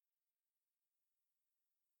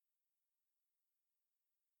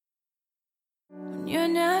 When you're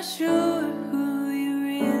not sure who you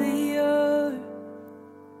really are,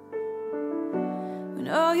 when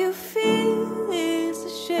all you feel is the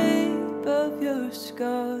shape of your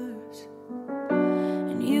scars,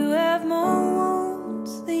 and you have more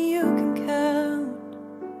wounds than you can count.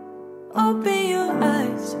 Open your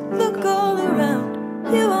eyes, look all around.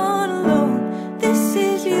 You aren't alone, this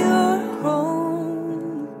is your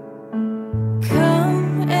home.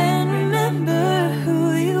 Come and remember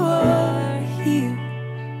who you are here.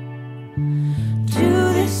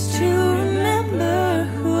 Do this to remember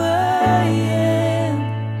who I am.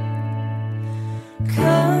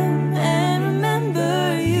 Come and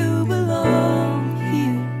remember you belong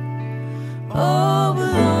here. All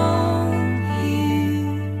belong here.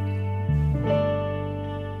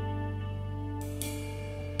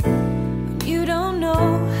 When you don't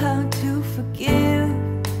know how to forgive,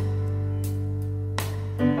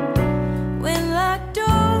 when locked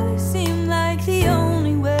doors seem like the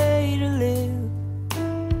only way to live,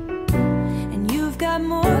 and you've got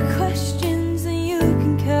more questions than you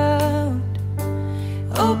can count.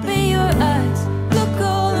 Open your eyes, look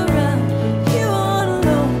all around. You aren't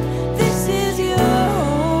alone, this is your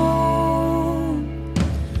home.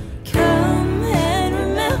 Come and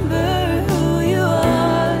remember who you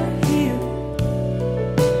are here.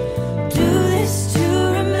 Do this to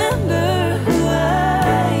remember who I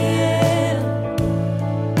am.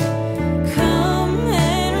 Come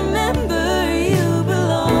and remember you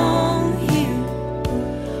belong here.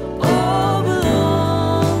 All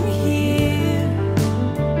belong here.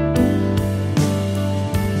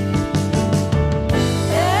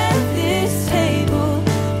 At this table,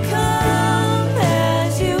 come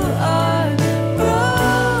as you are,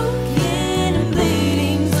 broken and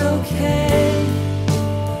bleeding's okay.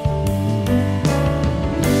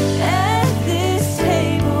 At this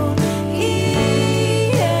table,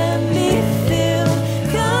 eat and be filled.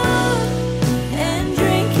 Come and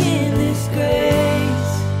drink in this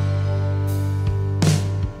grace.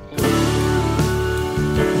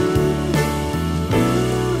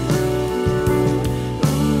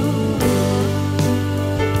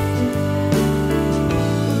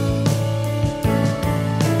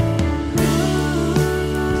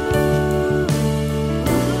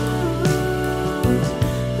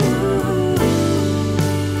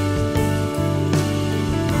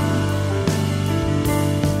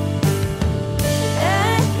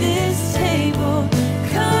 At this table,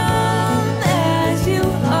 come as you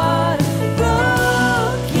are,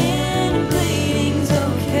 broken and bleeding's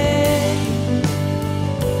okay.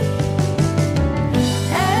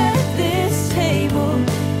 At this table,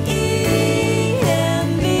 eat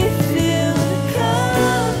and be filled.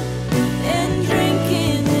 Come and drink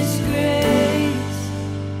in this grace.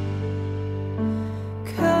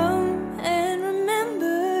 Come and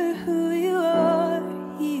remember who you are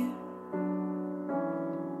here.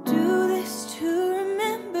 Do this to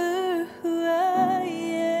remember who I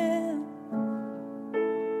am.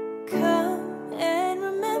 Come and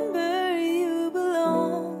remember you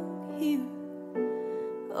belong here.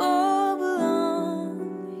 All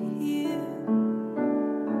belong here.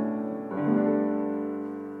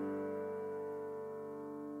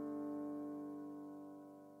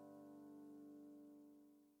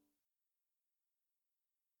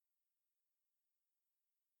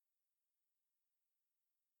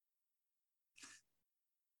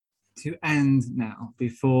 To end now,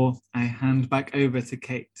 before I hand back over to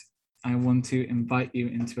Kate, I want to invite you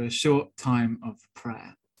into a short time of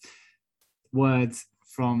prayer. Words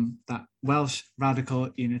from that Welsh radical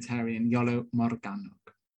Unitarian Iolo Morgannwg.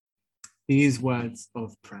 These words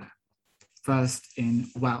of prayer, first in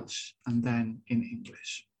Welsh and then in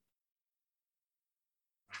English.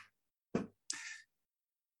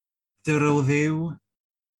 Dy ro Dduw,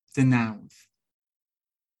 dy nawdd,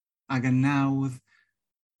 ag y nawdd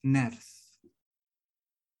nerth,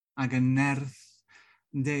 ag y nerth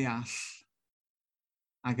deall,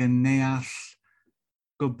 ag y neall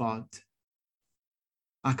gwybod,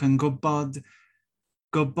 ac yn gwybod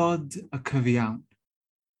y cyfiawn,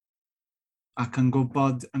 ac yn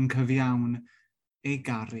gwybod yn cyfiawn ei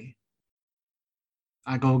garu,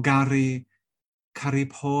 ac o garu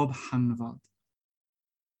pob hanfod,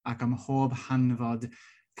 ac am hob hanfod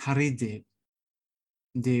caru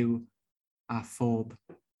Duw a phob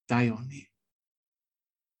daioni.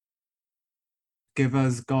 Give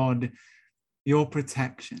us, God, your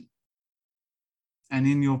protection, and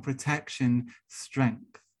in your protection,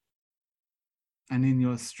 strength, and in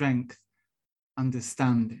your strength,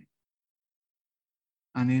 understanding,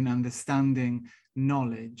 and in understanding,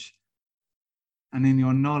 knowledge, and in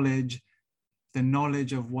your knowledge, the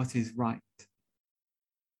knowledge of what is right,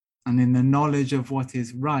 and in the knowledge of what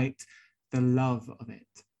is right, the love of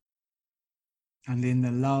it, and in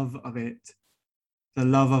the love of it, the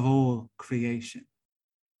love of all creation,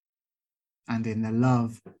 and in the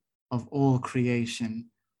love of all creation,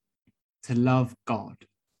 to love God,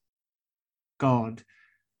 God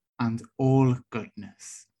and all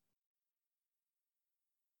goodness.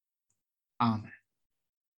 Amen.